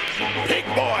rage. Pig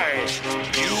boy,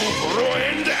 you've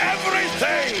ruined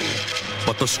everything!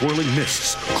 But the swirling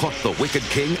mists caught the wicked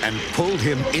king and pulled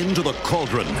him into the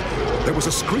cauldron. There was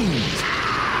a scream.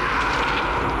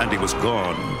 and he was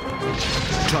gone.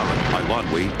 Taran,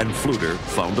 Eilonwy, and Fflewddur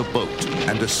found a boat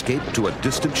and escaped to a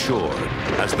distant shore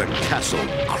as the castle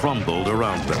crumbled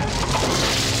around them.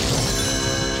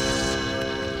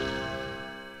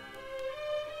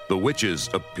 The witches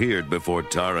appeared before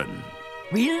Taran.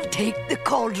 We'll take the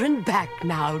cauldron back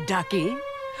now, Ducky.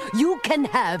 You can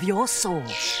have your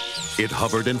sword. It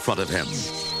hovered in front of him.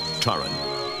 Taran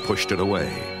pushed it away.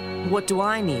 What do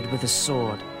I need with a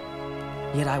sword?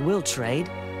 Yet I will trade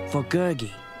for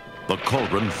Gurgi. The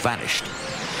cauldron vanished.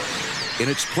 In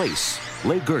its place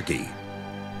lay Gurgi.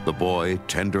 The boy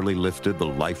tenderly lifted the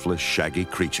lifeless, shaggy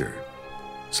creature.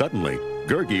 Suddenly,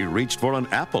 Gurgi reached for an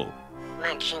apple.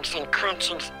 Munchings and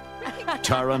crunchings.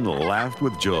 Taran laughed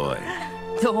with joy.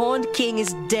 The Horned King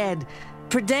is dead.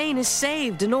 Prydain is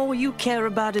saved, and all you care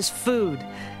about is food.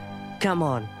 Come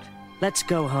on, let's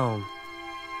go home.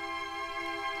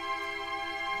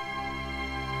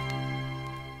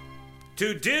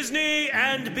 To Disney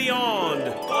and beyond.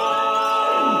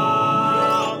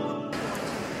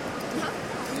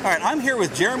 All right, I'm here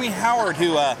with Jeremy Howard,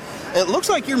 who it looks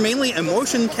like you're mainly a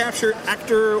motion capture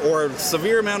actor or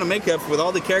severe amount of makeup with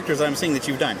all the characters I'm seeing that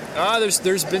you've done.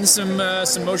 There's been some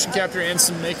motion capture and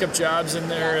some makeup jobs in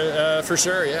there for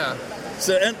sure, yeah.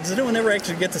 So does anyone ever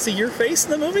actually get to see your face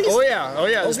in the movies? Oh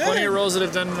yeah. There's plenty of roles that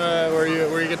I've done where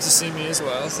you get to see me as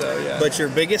well. So yeah. But your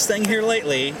biggest thing here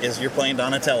lately is you're playing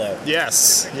Donatello.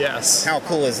 Yes. How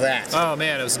cool is that? Oh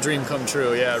man, it was a dream come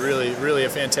true. Yeah, really a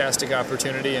fantastic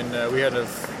opportunity, and we had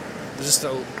just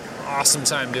an awesome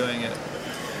time doing it.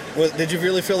 Well, did you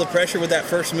really feel the pressure with that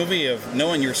first movie of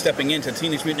knowing you're stepping into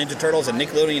Teenage Mutant Ninja Turtles and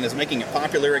Nickelodeon is making it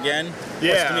popular again?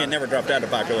 Yeah. To me, it never dropped out of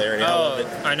popularity. I love it.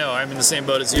 I know. I'm in the same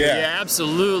boat as you. Yeah,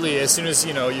 absolutely. As soon as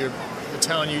you're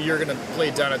telling you're going to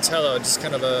play Donatello, just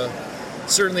kind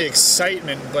of certainly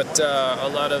excitement, but a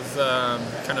lot of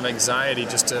kind of anxiety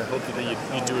just to hope that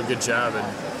you do a good job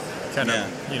and kind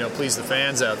of please the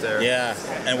fans out there. Yeah,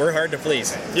 and we're hard to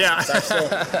please. Yeah. I still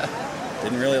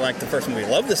didn't really like the first movie.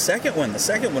 Loved the second one. The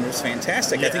second one was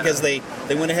fantastic. Yeah. I think because they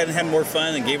went ahead and had more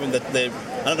fun and gave them the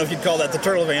I don't know if you'd call that the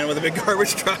turtle van with a big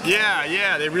garbage truck.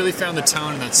 Yeah, they really found the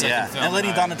tone in that second film. And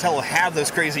letting Donatello have those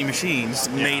crazy machines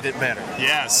made it better.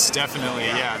 Yes, definitely.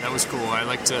 Yeah, that was cool. I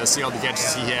liked to see all the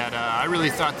gadgets he had. I really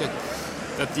thought that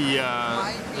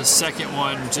the second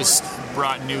one just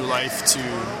brought new life to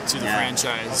the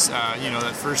franchise.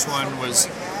 That first one was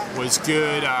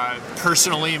good.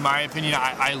 Personally, in my opinion,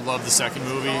 I love the second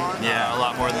movie a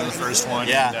lot more than the first one.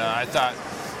 Yeah. And I thought,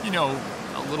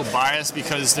 a little biased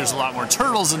because there's a lot more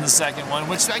turtles in the second one,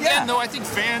 which again, though, I think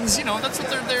fans, that's what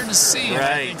they're there to see.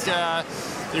 Right. And I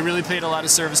think they really paid a lot of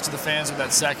service to the fans with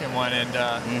that second one, and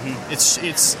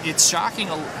it's shocking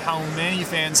how many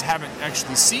fans haven't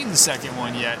actually seen the second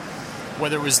one yet,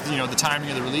 whether it was the timing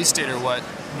of the release date or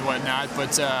whatnot.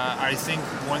 But I think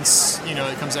once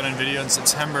it comes out on video in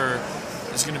September,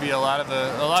 there's going to be a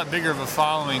lot bigger of a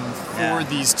following for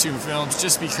these two films.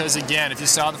 Just because, again, if you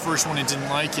saw the first one and didn't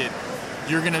like it,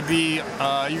 you're going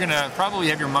to probably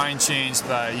have your mind changed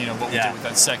by what we did with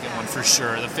that second one for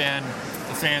sure. The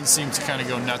fans seem to kind of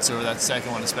go nuts over that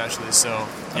second one, especially. So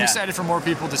I'm excited for more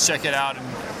people to check it out and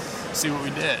see what we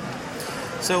did.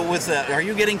 So are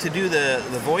you getting to do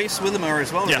the voice with them or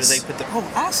as well? Yes. Or do they put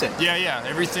awesome. Yeah.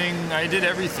 Everything. I did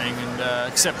everything,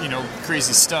 and except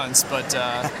crazy stunts. But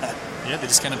they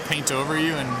just kind of paint over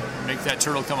you and make that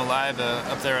turtle come alive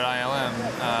up there at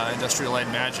ILM, Industrial Light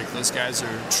and Magic. Those guys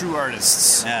are true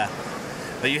artists. Yeah.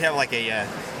 But you have like I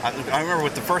remember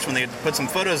with the first one, they put some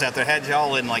photos out there, had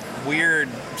y'all in like weird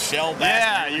shell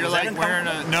bags. Yeah, you're like wearing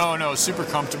no, super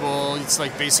comfortable. It's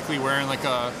like basically wearing like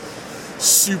a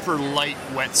super light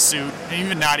wetsuit, and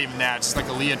even not even that, just like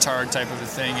a leotard type of a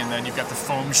thing, and then you've got the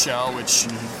foam shell, which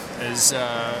is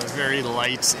very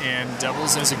light and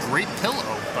doubles as a great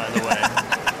pillow, by the way.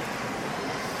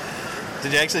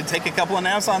 Did you actually take a couple of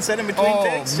naps on set in between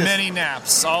takes? Many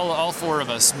naps, all four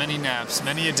of us, many naps,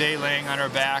 many a day laying on our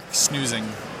back, snoozing.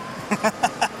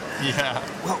 Yeah.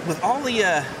 Well, with all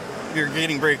the you're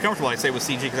getting very comfortable, I'd say, with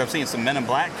CG, because I've seen some Men in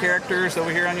Black characters over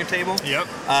here on your table. Yep.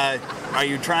 Are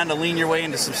you trying to lean your way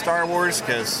into some Star Wars?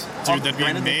 Dude, that'd be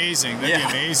amazing. That'd be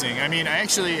amazing. I mean, I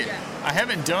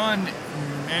haven't done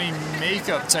any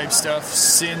makeup type stuff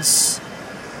since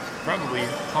probably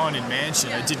Haunted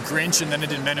Mansion. I did Grinch, and then I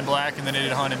did Men in Black, and then I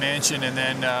did Haunted Mansion, and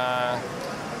then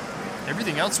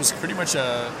everything else was pretty much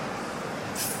a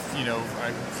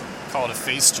I call it a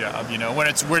face job. When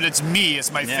it's me,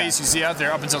 it's my face you see out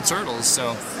there up until Turtles.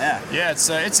 So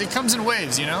it comes in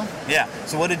waves. Yeah.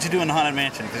 So what did you do in Haunted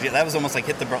Mansion? Because that was almost like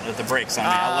hit the brakes on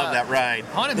me. I love that ride.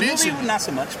 Haunted the Mansion, movie, not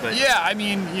so much, but yeah. I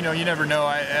mean, you never know.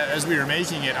 As we were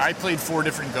making it, I played 4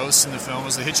 different ghosts in the film. I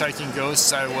was the hitchhiking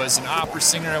ghost. I was an opera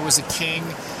singer. I was a king.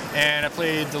 And I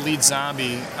played the lead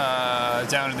zombie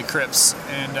down in the crypts,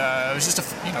 and it was just a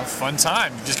fun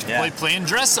time, just playing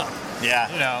dress up. Yeah,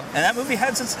 and that movie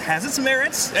has its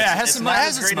merits. Yeah, it has its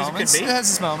moments. It has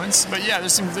its moments, but yeah,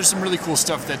 there's some really cool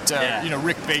stuff that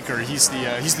Rick Baker, he's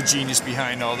the genius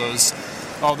behind all those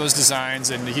designs,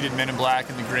 and he did Men in Black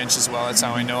and The Grinch as well. That's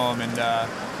how I know him, and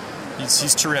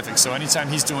he's terrific. So anytime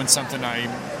he's doing something,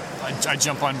 I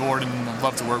jump on board and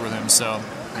love to work with him. So.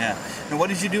 Yeah. And what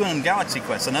did you do in Galaxy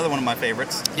Quest? Another one of my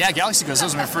favorites. Yeah, Galaxy Quest. That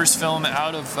was my first film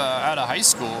out of high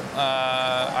school.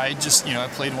 I just I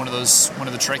played one of the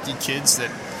Trekkie kids that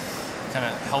kind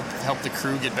of helped the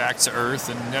crew get back to Earth,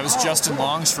 and that was Justin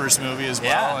Long's first movie as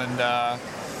well. And that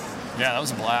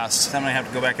was a blast. Something I have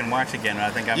to go back and watch again. I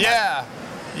think I might. Yeah.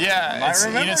 It's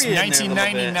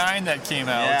 1999 that came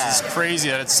out, which is crazy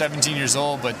that it's 17 years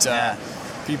old, but.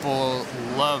 People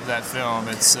love that film.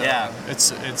 It's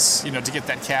to get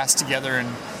that cast together and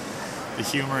the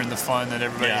humor and the fun that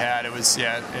everybody had. It was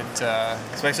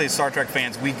especially Star Trek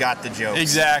fans, we got the jokes.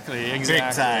 Exactly.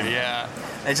 Big time. Yeah.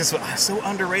 It's just so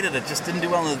underrated. It just didn't do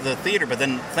well in the theater, but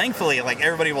then thankfully,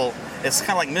 everybody will. It's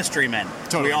kind of like Mystery Men.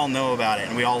 Totally. We all know about it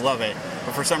and we all love it,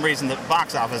 but for some reason the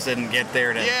box office didn't get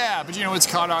there to. Yeah, but it's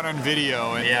caught on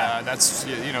video, and that's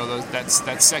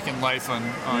that second life on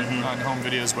home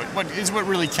video is what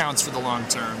really counts for the long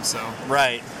term. So.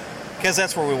 Right. Because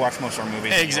that's where we watch most of our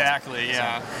movies. Exactly.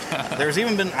 Yeah. So, there's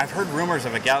even been I've heard rumors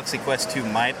of a Galaxy Quest 2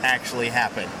 might actually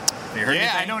happen. Have you heard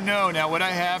anything? I don't know. Now, what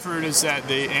I have heard is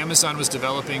that Amazon was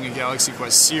developing a Galaxy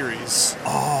Quest series.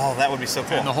 Oh, that would be so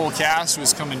cool. And the whole cast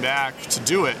was coming back to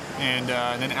do it, and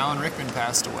then Alan Rickman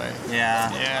passed away.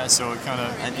 Yeah. Yeah, so it kind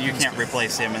of... You can't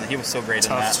replace him, and he was so great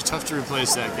in that. Tough to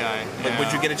replace that guy. But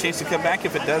would you get a chance to come back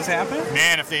if it does happen?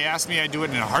 Man, if they asked me, I'd do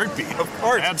it in a heartbeat. Of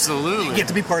course. Absolutely. You get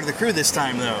to be part of the crew this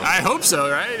time, though. I hope so,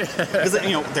 right? Because,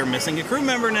 they're missing a crew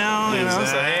member now,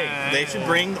 so hey, they should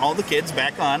bring all the kids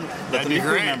back on. Let them be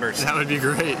crew members. That would be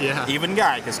great. Yeah. Even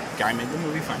Guy, because Guy made the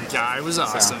movie fun. Guy was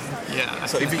awesome. Yeah.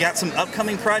 So, if you got some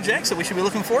upcoming projects that we should be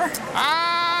looking for?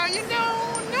 Not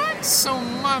so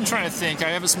much. I'm trying to think. I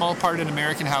have a small part in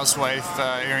American Housewife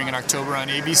airing in October on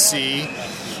ABC.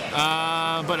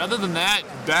 But other than that,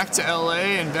 back to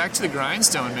LA and back to the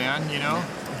grindstone, man.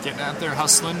 Getting out there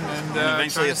hustling and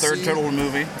eventually a third Turtle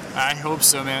movie. I hope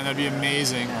so, man. That'd be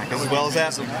amazing. As well as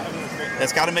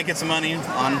that's got to make it some money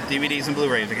on DVDs and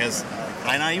Blu-rays because.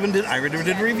 I did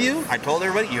a review. I told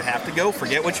everybody, you have to go.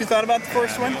 Forget what you thought about the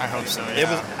first one. I hope so,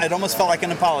 yeah. It almost felt like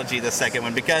an apology, the second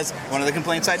one, because one of the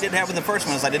complaints I did have with the first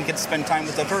one is I didn't get to spend time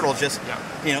with the Turtles, just,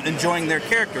 enjoying their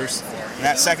characters. And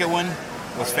that second one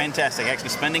was fantastic, actually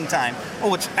spending time. Oh,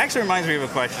 which actually reminds me of a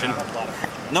question.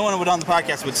 No one on the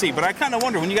podcast would see, but I kind of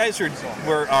wonder, when you guys are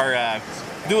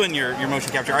doing your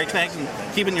motion capture, are you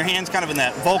keeping your hands kind of in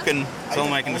that Vulcan, so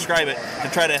I can describe it, to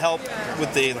try to help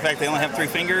with the fact they only have 3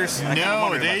 fingers?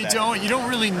 No, they don't. You don't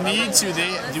really need to.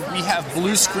 We have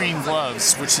blue screen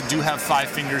gloves, which do have 5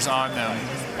 fingers on them,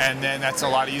 and then that's a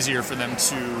lot easier for them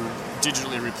to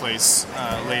digitally replace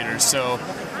later. So,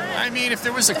 if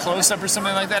there was a close-up or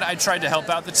something like that, I tried to help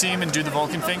out the team and do the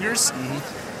Vulcan fingers.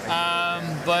 Mm-hmm.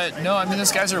 But no,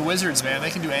 those guys are wizards, man.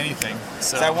 They can do anything.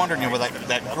 So I wondered, with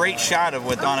that great shot of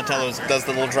what Donatello does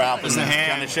the little drop and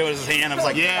kind of shows his hand. I was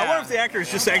like, I wonder if the actor is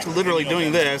just actually literally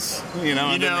doing this,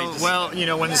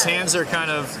 when his hands are kind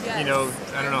of, I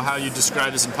don't know how you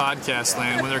describe this in podcast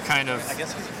land, when they're kind of,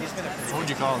 what would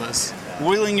you call this?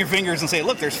 Wheeling your fingers and say,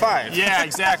 look, there's 5. Yeah,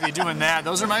 exactly, doing that.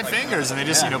 Those are my fingers, and they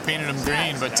just, painted them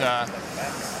green, but, I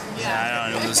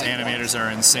don't know, those animators are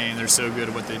insane. They're so good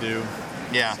at what they do.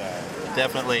 Yeah,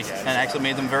 definitely, and actually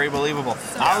made them very believable.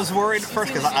 I was worried at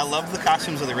first because I loved the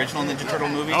costumes of the original Ninja Turtle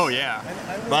movies. Oh yeah,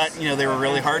 but they were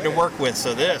really hard to work with.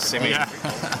 So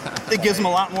it gives them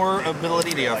a lot more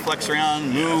ability to flex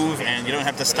around, move, and you don't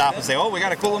have to stop and say, "Oh, we got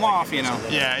to cool them off."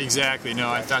 Yeah, exactly. No,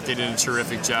 I thought they did a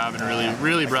terrific job and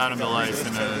really brought them to life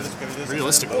in a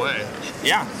realistic way.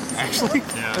 Yeah, actually,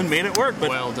 and made it work. But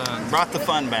well done. Brought the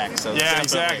fun back. So yeah,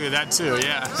 exactly. That too.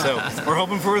 Yeah. So we're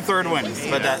hoping for a third one.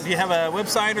 But do you have a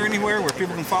website or anywhere where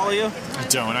people can follow you? I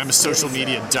don't. I'm a social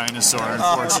media dinosaur,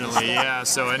 unfortunately. Yeah.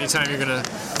 So anytime you're gonna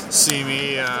see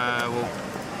me, we'll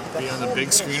be on the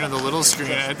big screen or the little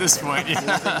screen at this point.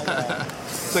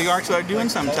 So you actually are doing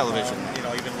some television?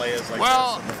 even Leia's like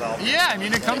well, this and the Falcon. Yeah, I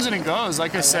mean, it comes and it goes.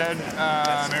 Like I said,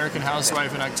 American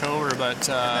Housewife in October, but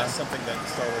that's something that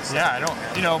Star Wars. yeah, I don't.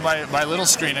 You know, by little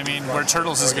screen, I mean where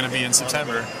Turtles is going to be in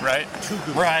September, right?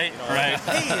 Right.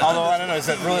 Although I don't know, is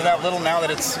that really that little now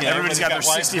that it's everybody's got their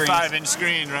widescreen 65-inch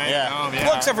screen, right? Yeah. Oh, yeah.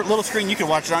 Well, except for little screen, you can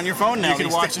watch it on your phone now. You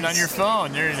can watch it on your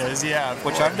phone. There it is. Yeah.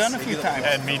 Which I've done a few times.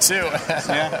 And me too.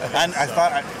 Yeah. And I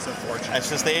thought that's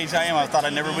just the age I am. I thought I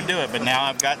never would do it, but now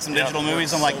I've got some digital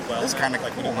movies. I'm like, this is kind of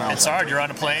cool now. It's hard. You're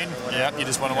on a plane. Yep. You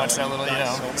just want to watch that little,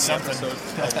 something.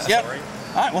 Yep. All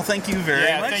right. Well, thank you very much.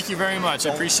 Yeah. Thank you very much.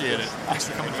 I appreciate it. Thanks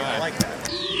for coming by. I like that.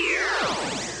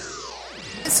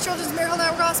 This Children's Miracle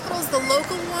Network Hospitals, the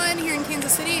local one here in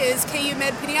Kansas City is KU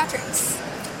Med Pediatrics.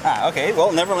 Okay.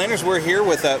 Well, Neverlanders, we're here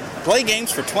with Play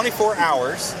Games for 24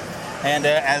 hours. And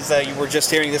as you were just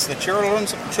hearing, this is the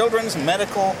Children's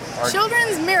Medical...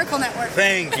 Children's Miracle Network.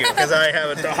 Thank you, because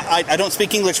I don't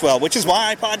speak English well, which is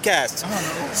why I podcast.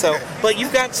 So, but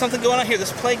you've got something going on here.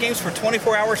 This Play Games for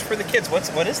 24 hours for the kids.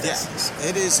 What is this?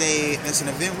 Yes. It's an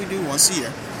event we do once a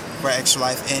year for Extra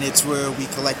Life, and it's where we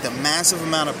collect a massive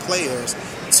amount of players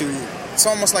it's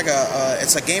almost like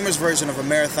it's a gamer's version of a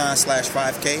marathon /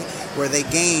 5K, where they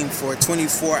game for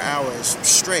 24 hours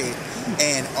straight,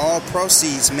 and all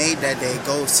proceeds made that day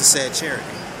goes to said charity.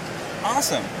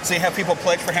 Awesome. So you have people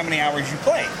pledge for how many hours you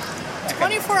play?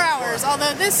 24 hours,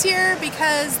 although this year,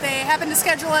 because they happen to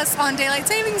schedule us on daylight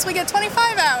savings, we get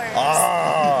 25 hours.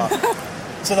 Oh.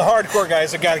 So the hardcore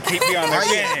guys have got to keep you on their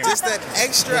game. Just that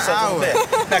extra hour.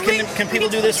 Now, can people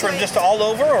do this from just all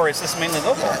over, or is this mainly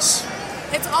local? Yes.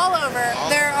 It's all over.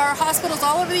 There are hospitals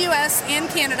all over the U.S. and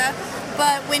Canada,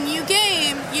 but when you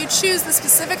game, you choose the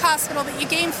specific hospital that you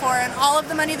game for, and all of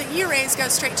the money that you raise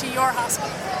goes straight to your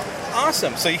hospital.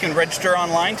 Awesome. So you can register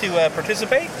online to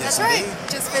participate? That's right.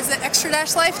 Just visit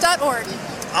extra-life.org.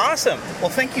 Awesome. Well,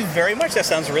 thank you very much. That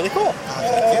sounds really cool.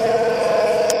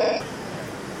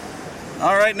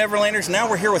 All right, Neverlanders, now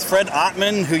we're here with Fred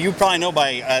Ottman, who you probably know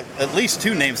by at least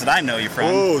two names that I know you from.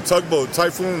 Oh, Tugboat,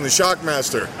 Typhoon, and the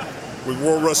Shockmaster with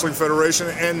World Wrestling Federation,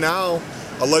 and now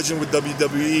a legend with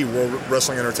WWE, World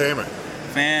Wrestling Entertainment.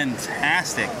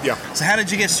 Fantastic. Yeah. So how did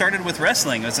you get started with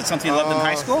wrestling? Was it something you loved in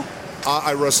high school?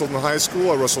 I wrestled in high school.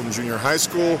 I wrestled in junior high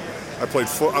school. I played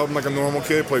I'm like a normal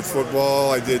kid. I played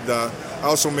football. I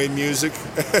also made music.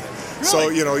 Really? So,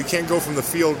 you can't go from the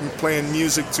field playing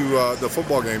music to the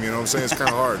football game, you know what I'm saying? It's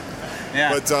kind of hard.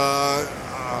 Yeah. But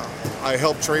I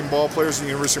helped train ball players at the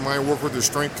University of Miami, work with their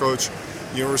strength coach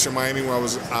at the University of Miami when I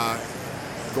was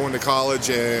going to college,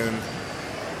 and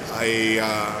I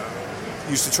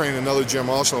used to train in another gym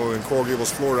also in Coral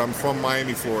Gables, Florida. I'm from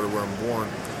Miami, Florida, where I'm born,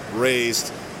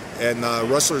 raised. And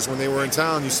wrestlers, when they were in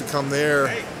town, used to come there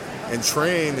and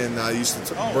train, and I used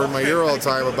to burn my ear all the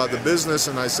time about the business,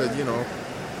 and I said,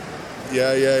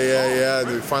 yeah. And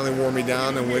they finally wore me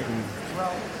down and went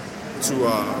to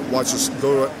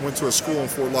a school in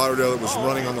Fort Lauderdale that was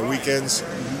running on the weekends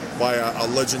by a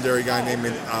legendary guy named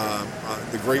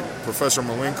the great Professor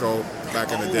Malenko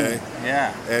back in the day.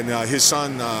 Yeah. And his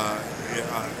son,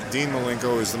 Dean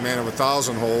Malenko, is the man of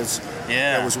 1,000 holds.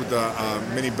 Yeah. That was with the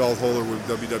mini belt holder with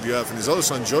WWF. And his other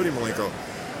son, Jody Malenko,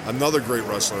 another great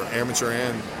wrestler, amateur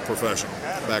and professional,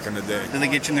 back in the day. Did they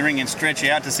get you in the ring and stretch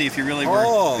you out to see if you really were?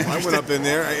 Oh, I went up in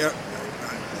there.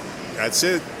 That's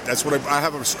it. That's what I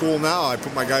have a school now. I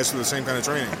put my guys through the same kind of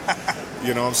training.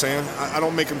 You know what I'm saying? I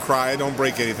don't make them cry. I don't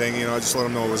break anything. I just let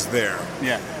them know it was there.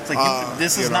 Yeah. It's like,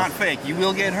 this is not fake. You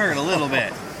will get hurt a little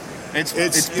bit.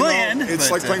 It's planned. It's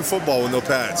like playing football with no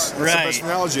pads. That's the best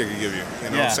analogy I can give you.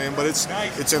 You know what I'm saying? But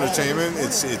it's entertainment.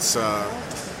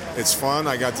 It's fun.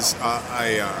 I got this.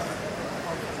 I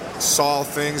saw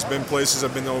things, been places.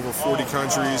 I've been to over 40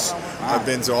 countries. I've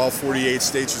been to all 48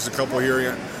 states. There's a couple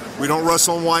here. We don't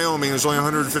wrestle in Wyoming. There's only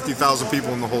 150,000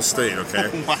 people in the whole state, okay?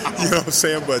 Wow. You know what I'm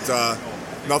saying? But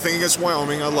nothing against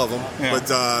Wyoming. I love them. Yeah. But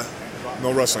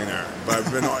no wrestling there. But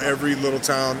I've been to every little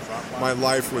town. My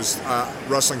life was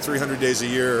wrestling 300 days a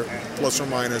year, plus or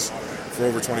minus, for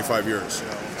over 25 years.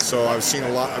 So I've seen a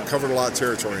lot. I've covered a lot of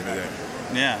territory in a day.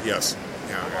 Yeah. Yes.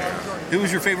 Yeah. Who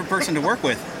was your favorite person to work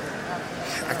with?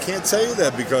 I can't tell you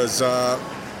that because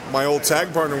my old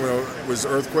tag partner was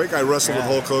Earthquake. I wrestled with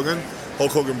Hulk Hogan.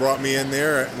 Hulk Hogan brought me in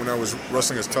there when I was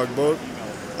wrestling as Tugboat.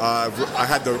 I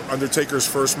had the Undertaker's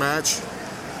first match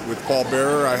with Paul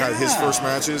Bearer. I had his first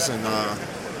matches, and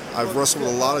I've wrestled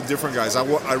with a lot of different guys. I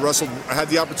had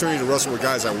the opportunity to wrestle with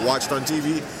guys I watched on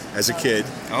TV as a kid,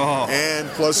 and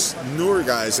plus newer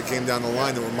guys that came down the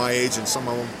line that were my age, and some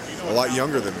of them a lot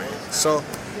younger than me. So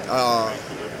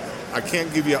I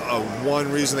can't give you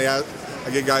one reason. I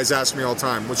get guys ask me all the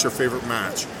time, "What's your favorite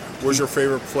match? Where's your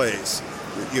favorite place?"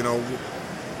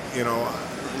 you know,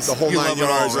 the whole You 9 love it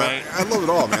all, yards. right? I love it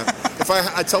all, man.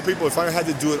 I tell people if I had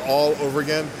to do it all over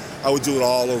again, I would do it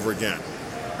all over again.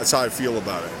 That's how I feel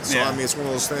about it. So, Yeah. I mean, it's one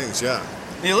of those things, yeah.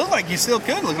 You look like you still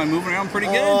could. Look like moving around pretty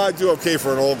good. Oh, I do okay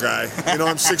for an old guy. You know,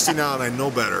 I'm 60 now and I know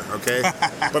better, okay?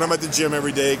 But I'm at the gym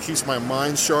every day. It keeps my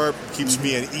mind sharp, keeps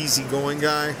me an easygoing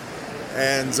guy.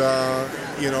 And,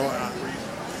 you know,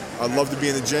 I love to be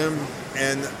in the gym.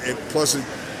 And plus it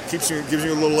gives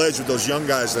you a little edge with those young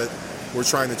guys that we're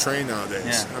trying to train nowadays.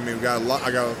 Yeah. I mean, we got a lot.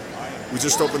 We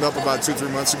just opened up about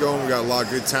 2-3 months ago, and we got a lot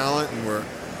of good talent.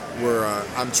 And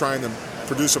I'm trying to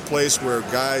produce a place where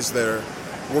guys that are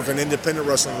working independent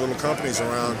wrestling, little companies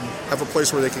around, have a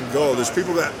place where they can go. There's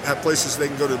people that have places they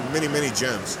can go to many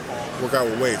gyms, work out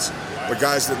with weights. But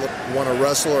guys that want to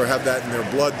wrestle or have that in their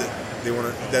blood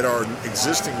that are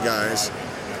existing guys,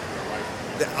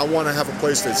 I want to have a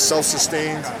place that's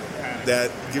self-sustained,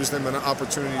 that gives them an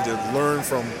opportunity to learn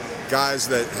from guys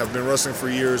that have been wrestling for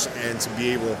years and to be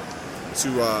able to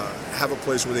have a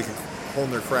place where they can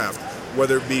hone their craft,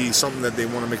 whether it be something that they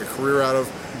want to make a career out of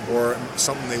or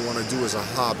something they want to do as a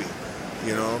hobby.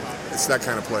 You know, it's that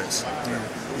kind of place.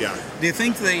 Yeah. Do you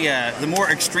think the more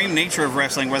extreme nature of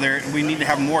wrestling, whether we need to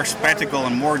have more spectacle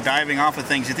and more diving off of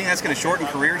things, do you think that's going to shorten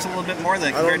careers a little bit more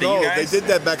than compared to you guys? They did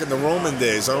that back in the Roman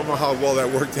days. I don't know how well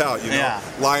that worked out. You know,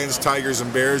 lions, tigers,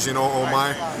 and bears. You know, oh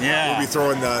my. Yeah. We'll be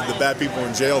throwing the bad people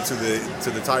in jail to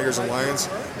the tigers and lions.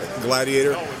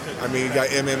 Gladiator. I mean, you got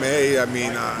MMA. I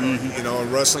mean, you know,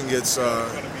 wrestling gets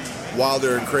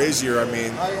wilder and crazier. I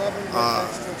mean,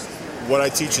 what I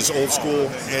teach is old school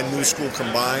and new school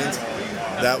combined.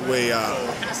 That way,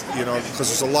 you know, because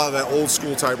there's a lot of that old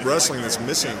school type wrestling that's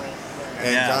missing.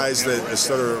 And guys that,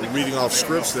 instead of reading off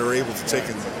scripts, they're able to take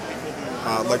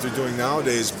and, like they're doing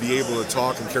nowadays, be able to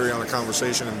talk and carry on a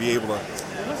conversation and be able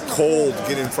to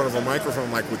get in front of a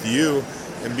microphone like with you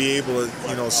and be able to,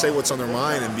 you know, say what's on their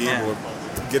mind and be able to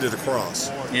get it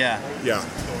across. Yeah. Yeah.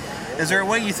 Is there a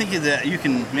way you think that you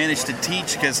can manage to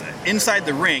teach? Because inside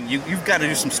the ring, you've got to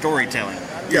do some storytelling.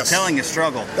 You're telling a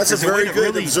struggle. That's a very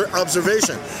good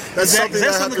observation. That's something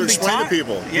I have to explain to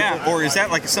people. Yeah, or is that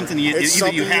like something either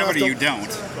you have it or you don't?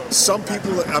 Some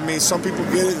people get it,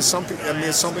 and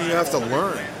it's something you have to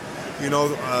learn. You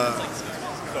know,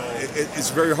 it's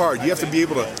very hard. You have to be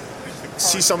able to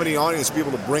see somebody in the audience, be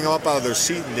able to bring them up out of their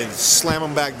seat and then slam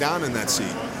them back down in that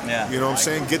seat. Yeah. You know what I'm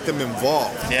saying? Get them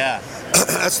involved. Yeah.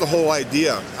 That's the whole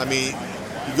idea. I mean,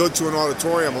 you go to an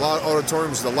auditorium, a lot of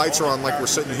auditoriums, the lights are on like we're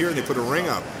sitting here and they put a ring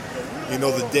up. You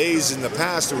know, the days in the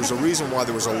past, there was a reason why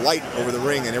there was a light over the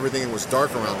ring and everything was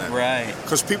dark around that. Right.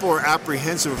 Because people are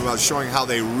apprehensive about showing how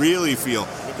they really feel.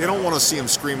 They don't want to see them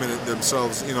screaming at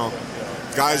themselves, you know,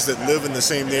 guys that live in the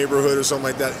same neighborhood or something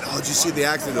like that. Oh, did you see they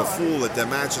acted a fool at that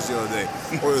matches the other day?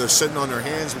 Or they're sitting on their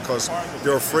hands because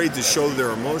they're afraid to show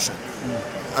their emotion.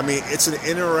 I mean, it's an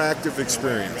interactive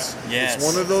experience. Yes. It's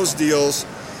one of those deals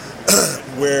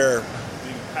where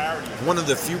one of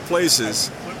the few places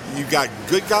you got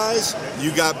good guys,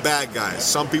 you got bad guys.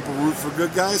 Some people root for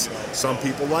good guys, some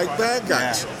people like bad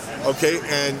guys. Yeah. Okay,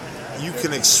 and you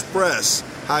can express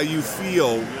how you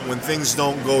feel when things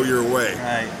don't go your way.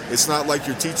 Right. It's not like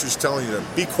your teacher's telling you to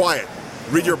be quiet,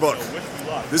 read your book.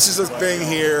 This is a thing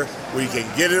here where you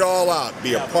can get it all out,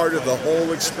 be a part of the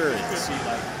whole experience.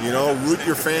 You know, root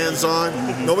your fans on.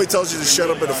 Nobody tells you to shut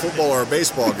up at a football or a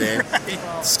baseball game.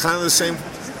 It's kind of the same.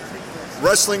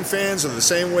 Wrestling fans are the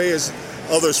same way as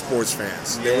other sports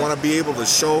fans. They want to be able to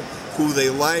show who they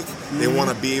like. They want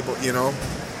to be able, you know,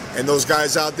 and those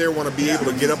guys out there want to be able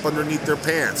to get up underneath their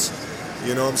pants.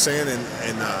 You know what I'm saying?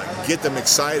 And get them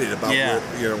excited about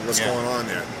what, you know, what's going on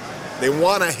there. They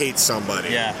want to hate somebody.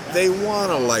 Yeah. They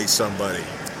want to like somebody.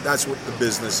 That's what the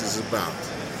business is about.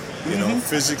 You know,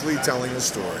 physically telling a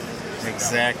story.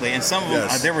 Exactly. And some of them,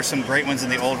 there were some great ones in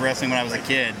the old wrestling when I was a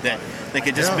kid that they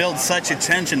could just build such a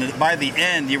tension that by the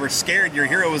end you were scared your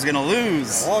hero was going to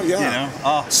lose. Oh, yeah. You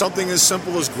know? Something as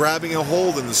simple as grabbing a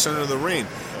hold in the center of the ring.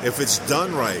 If it's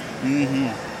done right,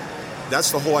 that's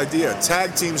the whole idea.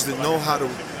 Tag teams that know how to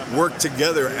work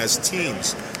together as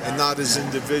teams and not as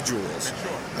individuals.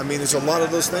 I mean, there's a lot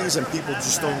of those things and people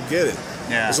just don't get it.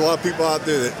 Yeah. There's a lot of people out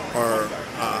there that are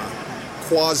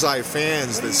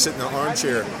quasi-fans that sit in an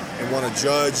armchair and want to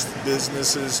judge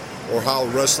businesses or how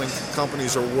wrestling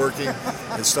companies are working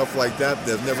and stuff like that.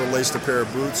 They've never laced a pair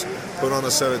of boots, put on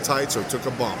a set of tights, or took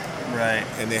a bump. Right.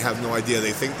 And they have no idea.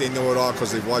 They think they know it all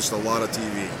because they've watched a lot of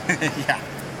TV. Yeah.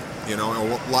 You know,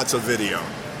 and lots of video.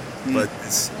 But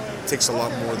it takes a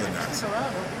lot more than that.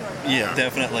 Yeah,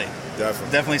 definitely.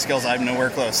 Definitely. Definitely skills I'm nowhere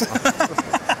close.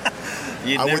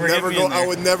 I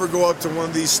would never go up to one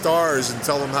of these stars and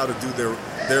tell them how to do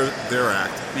their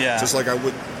act. Yeah. Just like I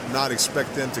would not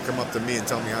expect them to come up to me and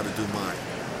tell me how to do mine.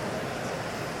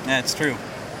 That's true.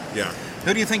 Yeah.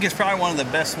 Who do you think is probably one of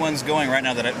the best ones going right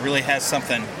now that it really has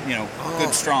something,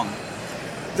 good, strong?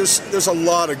 There's a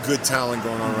lot of good talent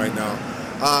going on right now.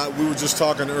 We were just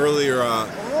talking earlier,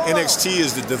 NXT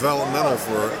is the developmental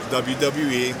for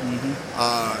WWE.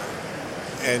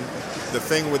 And the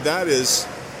thing with that is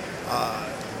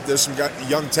there's some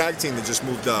young tag team that just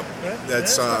moved up.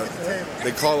 That's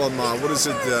they call them,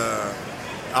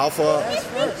 Alpha?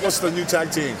 What's the new tag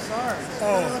team?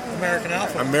 Oh, American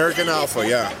Alpha. American Alpha,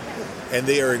 yeah. And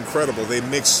they are incredible. They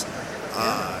mix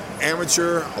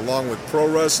amateur along with pro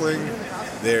wrestling.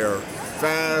 They're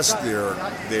fast, they're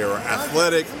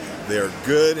athletic, they're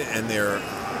good, and they're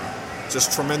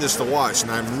just tremendous to watch. And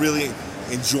I'm really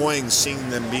enjoying seeing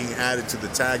them being added to the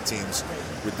tag teams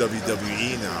with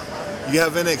WWE now. You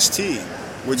have NXT,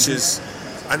 which is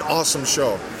an awesome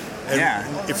show. And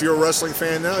if you're a wrestling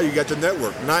fan now, you got the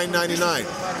network, $9.99.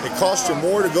 It costs you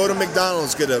more to go to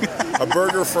McDonald's, get a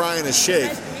burger, fry, and a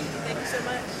shake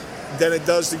than it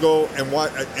does to go and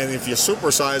watch. And if you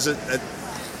supersize it,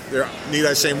 need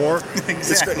I say more?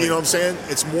 Exactly. You know what I'm saying?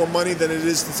 It's more money than it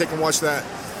is to take and watch that.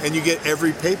 And you get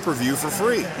every pay-per-view for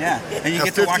free. Yeah, and you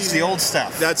get to watch the old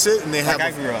stuff. That's it, and they have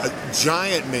I grew up. a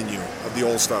giant menu of the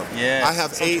old stuff. Yeah, I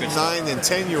have 8, 9, and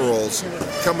 10-year-olds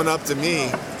coming up to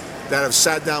me that have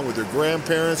sat down with their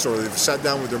grandparents or they've sat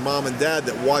down with their mom and dad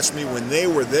that watched me when they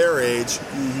were their age,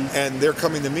 and they're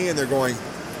coming to me and they're going,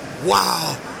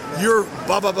 wow, you're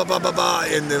blah, blah, blah, blah, blah, blah,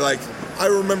 and they're like, I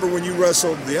remember when you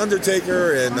wrestled The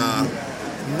Undertaker in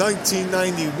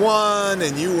 1991,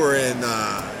 and you were in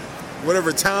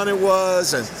whatever town it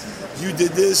was, and you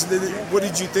did this. What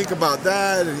did you think about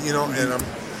that? And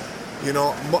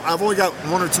I've only got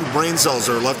 1 or 2 brain cells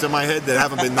that are left in my head that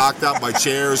haven't been knocked out by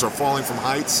chairs or falling from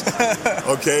heights.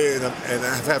 Okay, and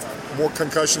I've had more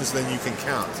concussions than you can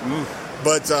count.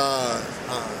 But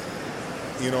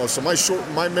so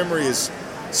my memory is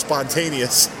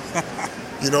spontaneous.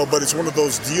 But it's one of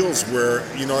those deals where,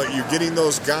 you're getting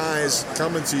those guys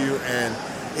coming to you, and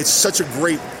it's such a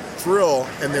great thrill,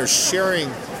 and they're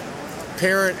sharing,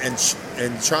 parent and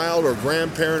child or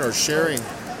grandparent are sharing,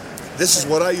 this is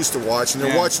what I used to watch, and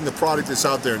they're watching the product that's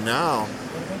out there now,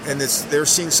 and they're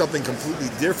seeing something completely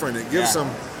different. It gives them,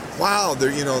 wow,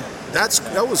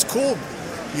 that was cool.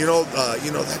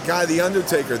 That guy, The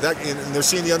Undertaker, and they're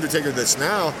seeing The Undertaker that's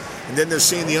now, and then they're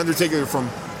seeing The Undertaker from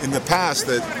in the past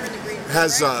that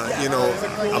has a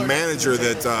manager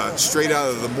that straight out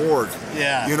of the morgue.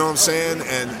 Yeah. You know what I'm saying?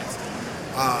 And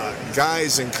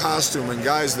guys in costume and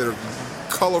guys that are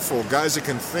colorful, guys that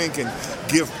can think and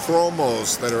give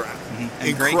promos that are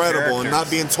incredible and not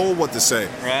being told what to say.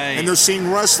 Right. And they're seeing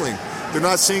wrestling. They're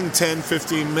not seeing 10,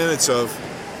 15 minutes of,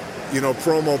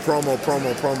 promo.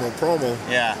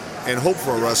 Yeah. And hope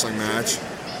for a wrestling match.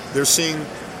 They're seeing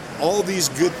all these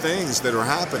good things that are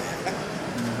happening.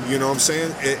 You know what I'm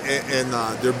saying? And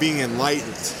they're being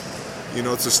enlightened.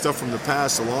 It's the stuff from the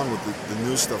past along with the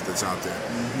new stuff that's out there.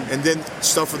 And then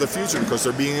stuff for the future, because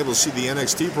they're being able to see the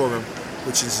NXT program,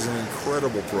 which is an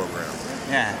incredible program.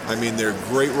 Yeah. I mean, they're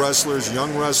great wrestlers,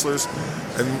 young wrestlers.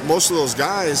 And most of those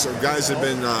guys are guys that have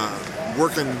been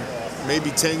working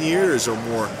maybe 10 years or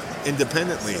more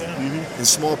independently in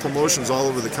small promotions all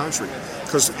over the country.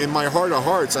 Because in my heart of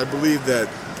hearts, I believe that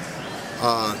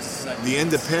the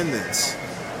independents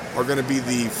are going to be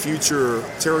the future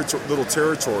little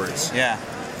territories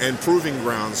and proving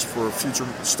grounds for future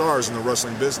stars in the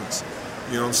wrestling business.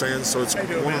 You know what I'm saying? So it's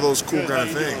one of those cool kind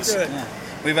of things. Yeah.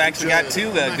 We've actually got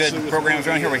 2 good programs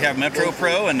around here. We have Metro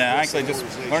Pro, and I actually just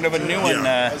learned of a new one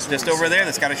just over there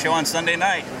that's got a show on Sunday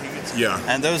night. Yeah.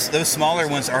 And those smaller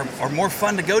ones are more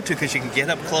fun to go to because you can get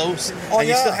up close, and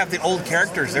you still have the old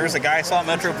characters. There was a guy I saw at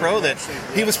Metro Pro that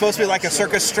he was supposed to be like a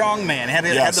circus strongman, had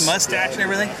the mustache and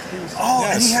everything.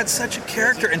 And he had such a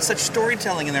character and such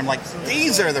storytelling in there. I'm like,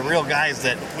 these are the real guys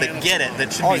that get it,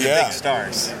 that should be the big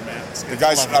stars. The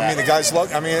guys,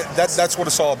 that's what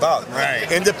it's all about. Right.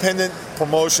 Independent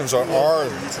promotions are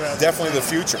definitely the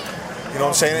future. You know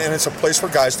what I'm saying? And it's a place for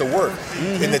guys to work.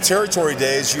 In the territory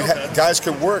days, guys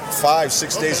could work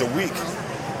 5-6 days a week.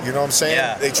 You know what I'm saying?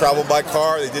 Yeah. They traveled by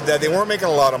car. They did that. They weren't making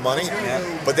a lot of money,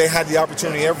 but they had the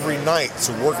opportunity every night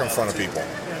to work in front of people.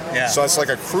 Yeah. So it's like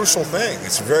a crucial thing.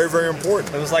 It's very, very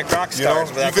important. It was like rock stars.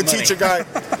 You can teach a guy.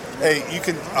 Hey, you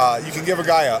can give a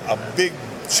guy a big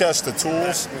chest of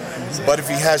tools, but if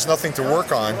he has nothing to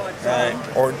work on,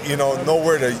 or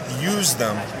nowhere to use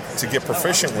them to get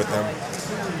proficient with them,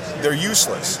 they're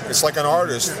useless. It's like an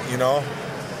artist,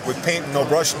 with paint and no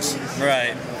brushes.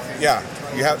 Right. Yeah.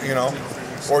 You have,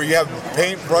 Or you have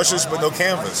paint brushes but no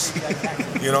canvas.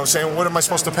 You know what I'm saying? What am I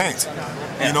supposed to paint?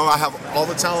 Yeah. You know, I have all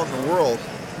the talent in the world,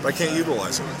 but I can't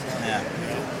utilize it.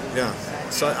 Yeah.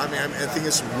 So, I mean, I think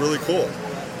it's really cool.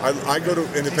 I go to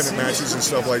independent matches and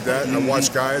stuff like that, and I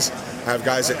watch guys. I have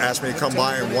guys that ask me to come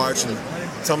by and watch and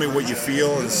tell me what you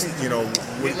feel, and you know,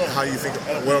 how you think,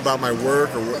 what about my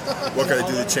work, or what can I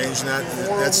do to change that.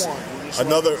 That's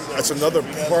another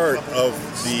part of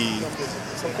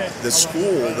the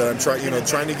school that I'm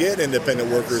trying to get independent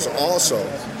workers also.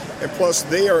 And plus,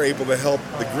 they are able to help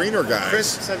the greener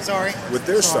guys with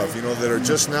their stuff, you know, that are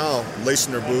just now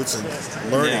lacing their boots and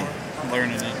learning. Yeah,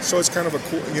 learning it. So it's kind of a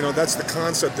cool, you know, that's the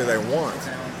concept that I want.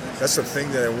 That's the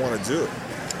thing that I want to do.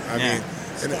 I mean,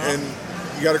 and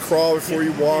you got to crawl before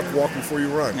you walk before you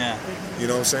run. Yeah. You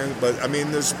know what I'm saying? But I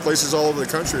mean, there's places all over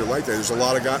the country like that. There's a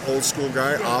lot of old school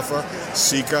guys, AFA,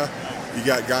 Sika. You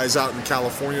got guys out in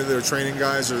California that are training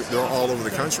guys. They're all over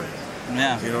the country.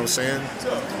 Yeah. You know what I'm saying?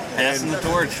 Passing the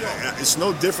torch. It's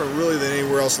no different really than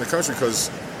anywhere else in the country,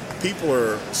 because people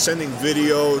are sending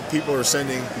video, people are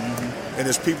sending, and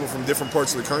there's people from different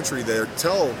parts of the country that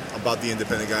tell about the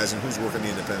independent guys and who's working the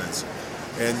independents.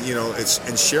 And, you know, it's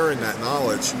and sharing that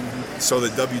knowledge so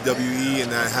that WWE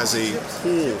and that has a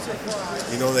pool.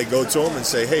 You know, they go to them and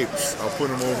say, hey, I'll put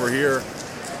him over here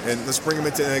and let's bring him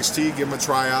into NXT, give him a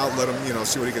tryout, let him, you know,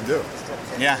 see what he can do.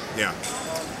 Yeah. Yeah.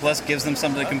 Plus gives them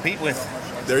something to compete with.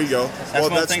 There you go. That's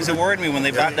one of the things that worried me when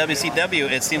they bought WCW.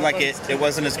 It seemed like it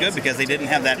wasn't as good because they didn't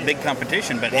have that big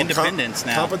competition, but independence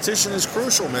now. Competition is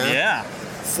crucial, man. Yeah.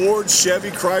 Ford, Chevy,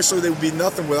 Chrysler, they would be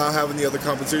nothing without having the other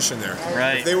competition there.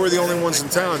 Right. If they were the only ones in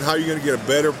town, how are you going to get a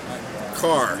better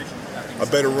car, a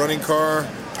better running car,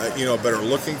 you know, a better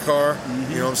looking car?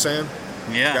 You know what I'm saying?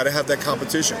 Yeah. You got to have that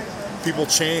competition. People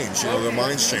change, you know, their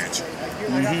minds change.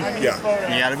 Yeah.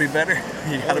 You got to be better.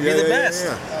 You got to be the best.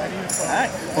 Yeah. All right.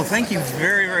 Well, thank you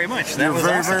very, very much. That was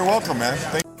very, awesome. very welcome, man.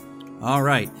 All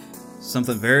right.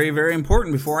 Something very, very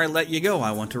important before I let you go,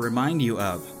 I want to remind you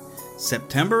of.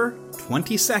 September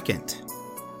 22nd,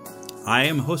 I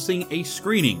am hosting a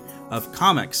screening of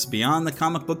comics Beyond the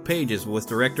Comic Book Pages with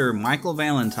director Michael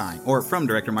Valentine, or from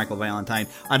director Michael Valentine.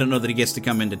 I don't know that he gets to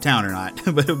come into town or not,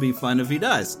 but it'll be fun if he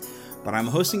does. But I'm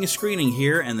hosting a screening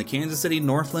here in the Kansas City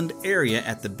Northland area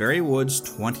at the Berry Woods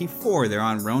 24. They're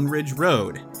on Roan Ridge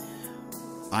Road.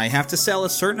 I have to sell a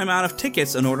certain amount of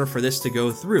tickets in order for this to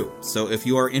go through. So if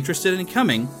you are interested in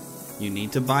coming, you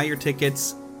need to buy your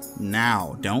tickets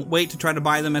now. Don't wait to try to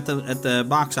buy them at the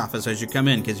box office as you come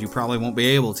in, because you probably won't be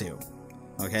able to.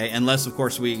 Okay, unless of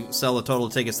course we sell the total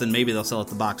tickets, then maybe they'll sell at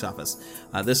the box office.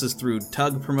 This is through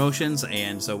Tug Promotions,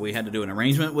 and so we had to do an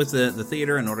arrangement with the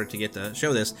theater in order to get to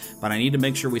show this, but I need to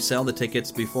make sure we sell the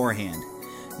tickets beforehand.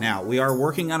 Now, we are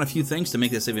working on a few things to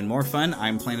make this even more fun.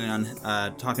 I'm planning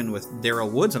on talking with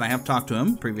Daryl Woods, and I have talked to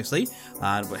him previously,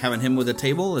 having him with a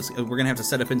table. We're going to have to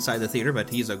set up inside the theater,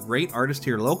 but he's a great artist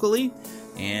here locally,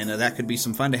 and that could be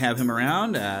some fun to have him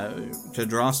around to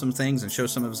draw some things and show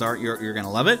some of his art. You're going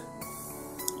to love it.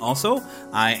 Also,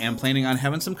 I am planning on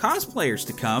having some cosplayers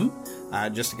to come,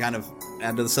 just to kind of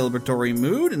add to the celebratory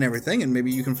mood and everything, and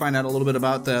maybe you can find out a little bit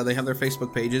about, they have their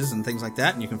Facebook pages and things like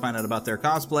that, and you can find out about their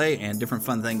cosplay and different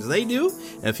fun things they do.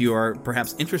 If you are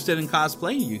perhaps interested in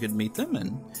cosplay, you could meet them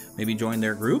and maybe join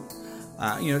their group.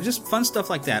 Just fun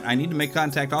stuff like that. I need to make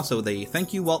contact also with the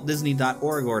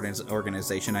ThankYouWaltDisney.org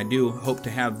organization. I do hope to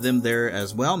have them there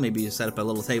as well. Maybe set up a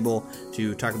little table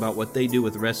to talk about what they do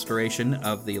with the restoration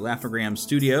of the Laugh-O-Gram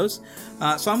studios.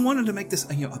 So I'm wanting to make this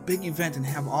a big event and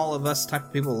have all of us type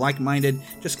of people like-minded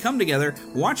just come together,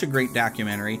 watch a great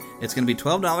documentary. It's going to be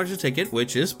 $12 a ticket,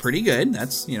 which is pretty good.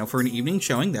 That's, for an evening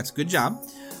showing, that's a good job.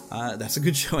 That's a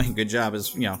good showing. Good job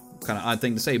is, kind of odd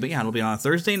thing to say, but yeah, it'll be on a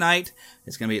Thursday night.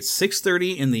 It's going to be at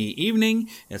 6:30 in the evening.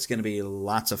 It's going to be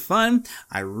lots of fun.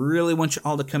 I really want you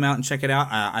all to come out and check it out.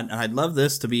 I'd love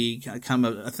this to become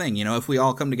a thing. If we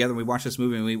all come together and we watch this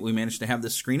movie and we manage to have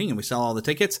this screening and we sell all the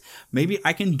tickets, maybe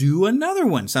I can do another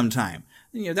one sometime.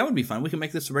 That would be fun. We can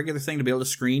make this a regular thing to be able to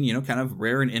screen, kind of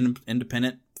rare and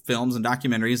independent films and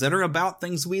documentaries that are about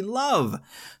things we love.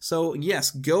 So yes,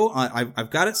 go on.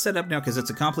 I've got it set up now because it's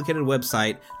a complicated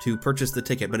website to purchase the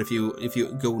ticket. But if you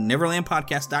go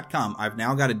neverlandpodcast.com, I've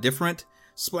now got a different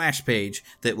splash page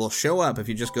that will show up if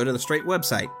you just go to the straight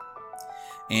website.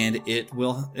 And it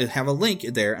will have a link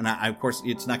there. And of course,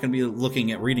 it's not going to be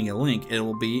looking at reading a link. It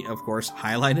will be, of course,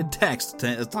 highlighted text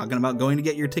talking about going to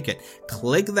get your ticket.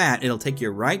 Click that. It'll take you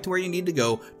right to where you need to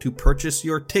go to purchase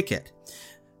your ticket.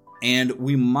 And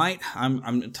we might,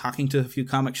 I'm talking to a few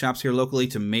comic shops here locally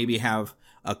to maybe have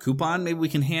a coupon maybe we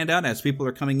can hand out as people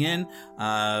are coming in.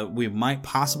 We might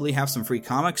possibly have some free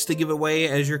comics to give away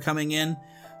as you're coming in.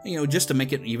 just to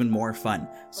make it even more fun.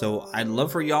 So I'd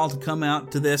love for y'all to come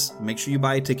out to this. Make sure you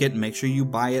buy a ticket, and make sure you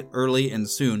buy it early and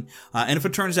soon. And if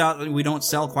it turns out that we don't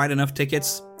sell quite enough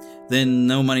tickets, then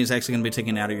no money is actually going to be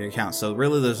taken out of your account. So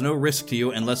really, there's no risk to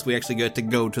you unless we actually get to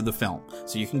go to the film.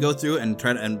 So you can go through and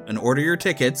try to and order your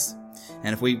tickets.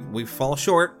 And if we fall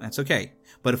short, that's okay.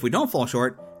 But if we don't fall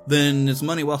short, then it's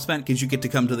money well spent because you get to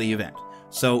come to the event.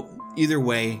 So either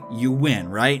way, you win,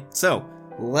 right? So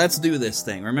let's do this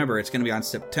thing. Remember, it's going to be on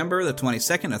September the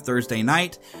 22nd, a Thursday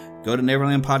night. Go to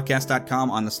neverlandpodcast.com.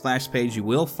 On the splash page, you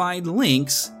will find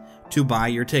links to buy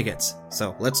your tickets.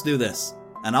 So let's do this.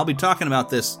 And I'll be talking about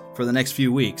this for the next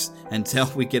few weeks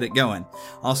until we get it going.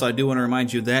 Also, I do want to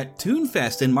remind you that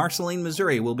ToonFest in Marceline,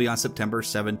 Missouri will be on September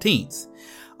 17th.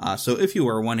 So if you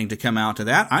are wanting to come out to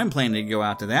that, I'm planning to go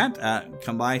out to that.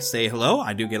 Come by, say hello.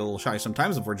 I do get a little shy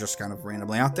sometimes if we're just kind of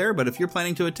randomly out there. But if you're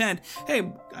planning to attend,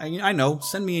 hey, I know,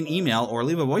 send me an email or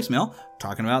leave a voicemail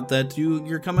talking about that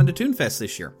you're coming to ToonFest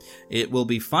this year. It will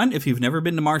be fun. If you've never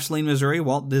been to Marceline, Missouri,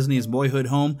 Walt Disney's boyhood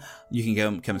home, you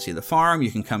can come see the farm. You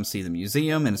can come see the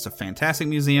museum, and it's a fantastic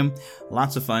museum.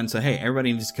 Lots of fun. So, hey,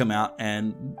 everybody needs to come out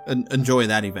and enjoy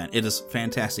that event. It is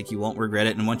fantastic. You won't regret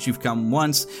it. And once you've come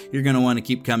once, you're going to want to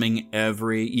keep coming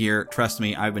every year. Trust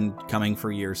me, I've been coming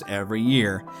for years every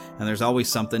year, and there's always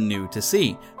something new to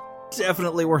see.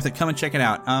 Definitely worth it. Come and check it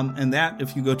out. And that,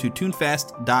 if you go to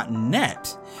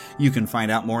toonfest.net, you can find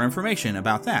out more information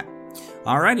about that.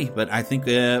 Alrighty, but I think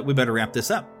we better wrap this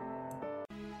up.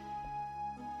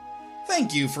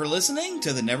 Thank you for listening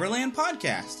to the Neverland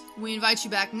Podcast. We invite you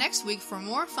back next week for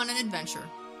more fun and adventure.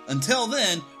 Until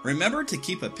then, remember to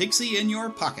keep a pixie in your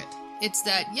pocket. It's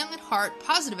that young at heart,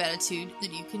 positive attitude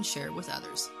that you can share with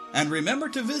others. And remember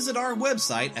to visit our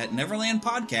website at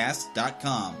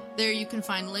neverlandpodcast.com. There you can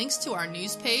find links to our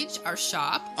news page, our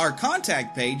shop, our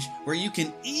contact page, where you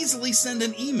can easily send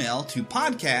an email to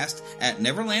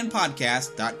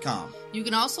podcast@neverlandpodcast.com. You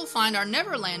can also find our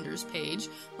Neverlanders page,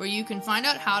 where you can find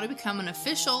out how to become an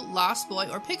official Lost Boy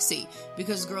or Pixie,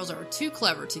 because girls are too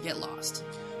clever to get lost.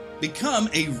 Become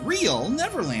a real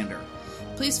Neverlander.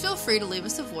 Please feel free to leave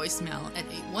us a voicemail at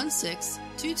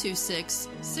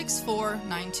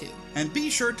 816-226-6492. And be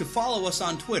sure to follow us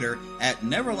on Twitter at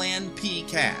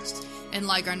NeverlandPcast. And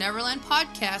like our Neverland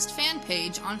Podcast fan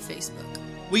page on Facebook.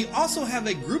 We also have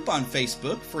a group on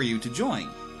Facebook for you to join.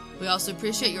 We also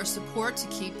appreciate your support to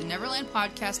keep the Neverland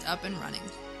Podcast up and running.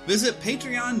 Visit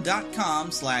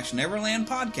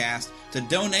patreon.com/NeverlandPodcast to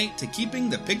donate to keeping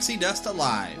the pixie dust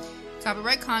alive.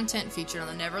 Copyright content featured on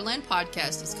the Neverland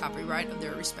Podcast is copyright of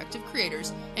their respective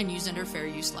creators and used under fair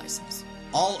use license.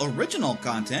 All original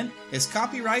content is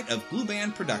copyright of Blue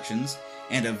Band Productions,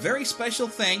 and a very special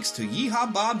thanks to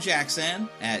Yeehaw Bob Jackson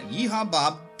at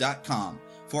yeehawbob.com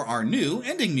for our new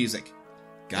ending music.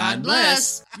 God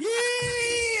bless! Yeah!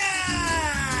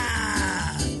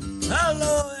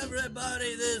 Hello,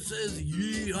 everybody. This is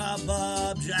Yeehaw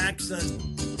Bob Jackson.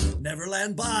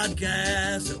 Neverland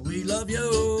Podcast, we love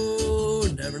you.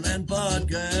 Neverland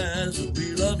Podcast,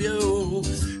 we love you.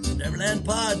 Neverland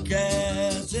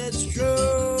Podcast, it's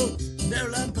true.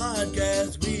 Neverland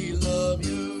Podcast, we love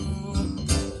you.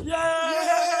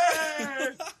 Yeah!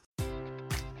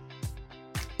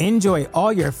 Enjoy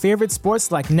all your favorite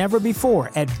sports like never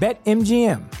before at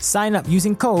BetMGM. Sign up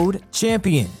using code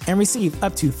CHAMPION and receive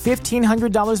up to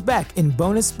 $1,500 back in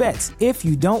bonus bets if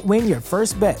you don't win your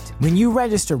first bet. When you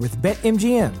register with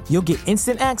BetMGM, you'll get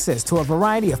instant access to a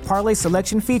variety of parlay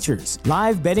selection features,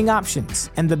 live betting options,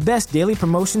 and the best daily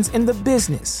promotions in the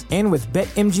business. And with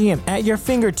BetMGM at your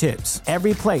fingertips,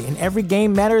 every play and every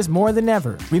game matters more than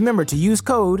ever. Remember to use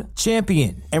code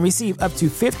CHAMPION and receive up to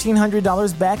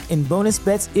 $1,500 back in bonus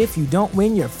bets if you don't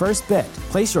win your first bet.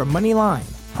 Place your money line,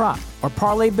 prop, or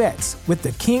parlay bets with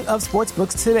the king of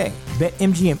sportsbooks today.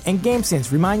 BetMGM and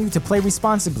GameSense remind you to play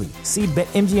responsibly. See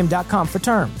BetMGM.com for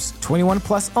terms. 21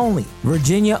 plus only.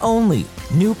 Virginia only.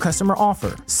 New customer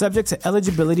offer. Subject to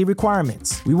eligibility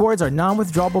requirements. Rewards are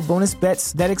non-withdrawable bonus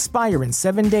bets that expire in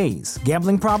 7 days.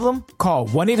 Gambling problem? Call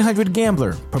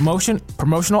 1-800-GAMBLER.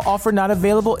 Promotional offer not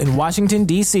available in Washington,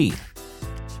 D.C.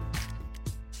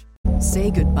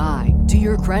 Say goodbye to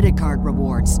your credit card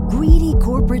rewards. Greedy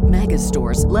corporate mega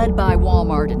stores, led by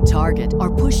Walmart and Target,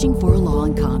 are pushing for a law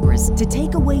in Congress to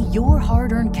take away your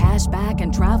hard-earned cash back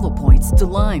and travel points to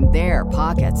line their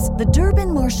pockets. The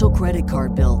Durbin-Marshall credit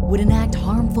card bill would enact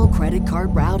harmful credit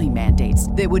card routing mandates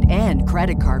that would end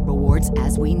credit card rewards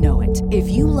as we know it. If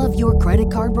you love your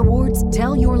credit card rewards,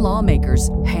 tell your lawmakers,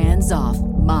 hands off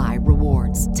my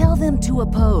rewards. Tell them to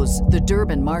oppose the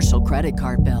Durbin-Marshall credit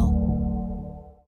card bill.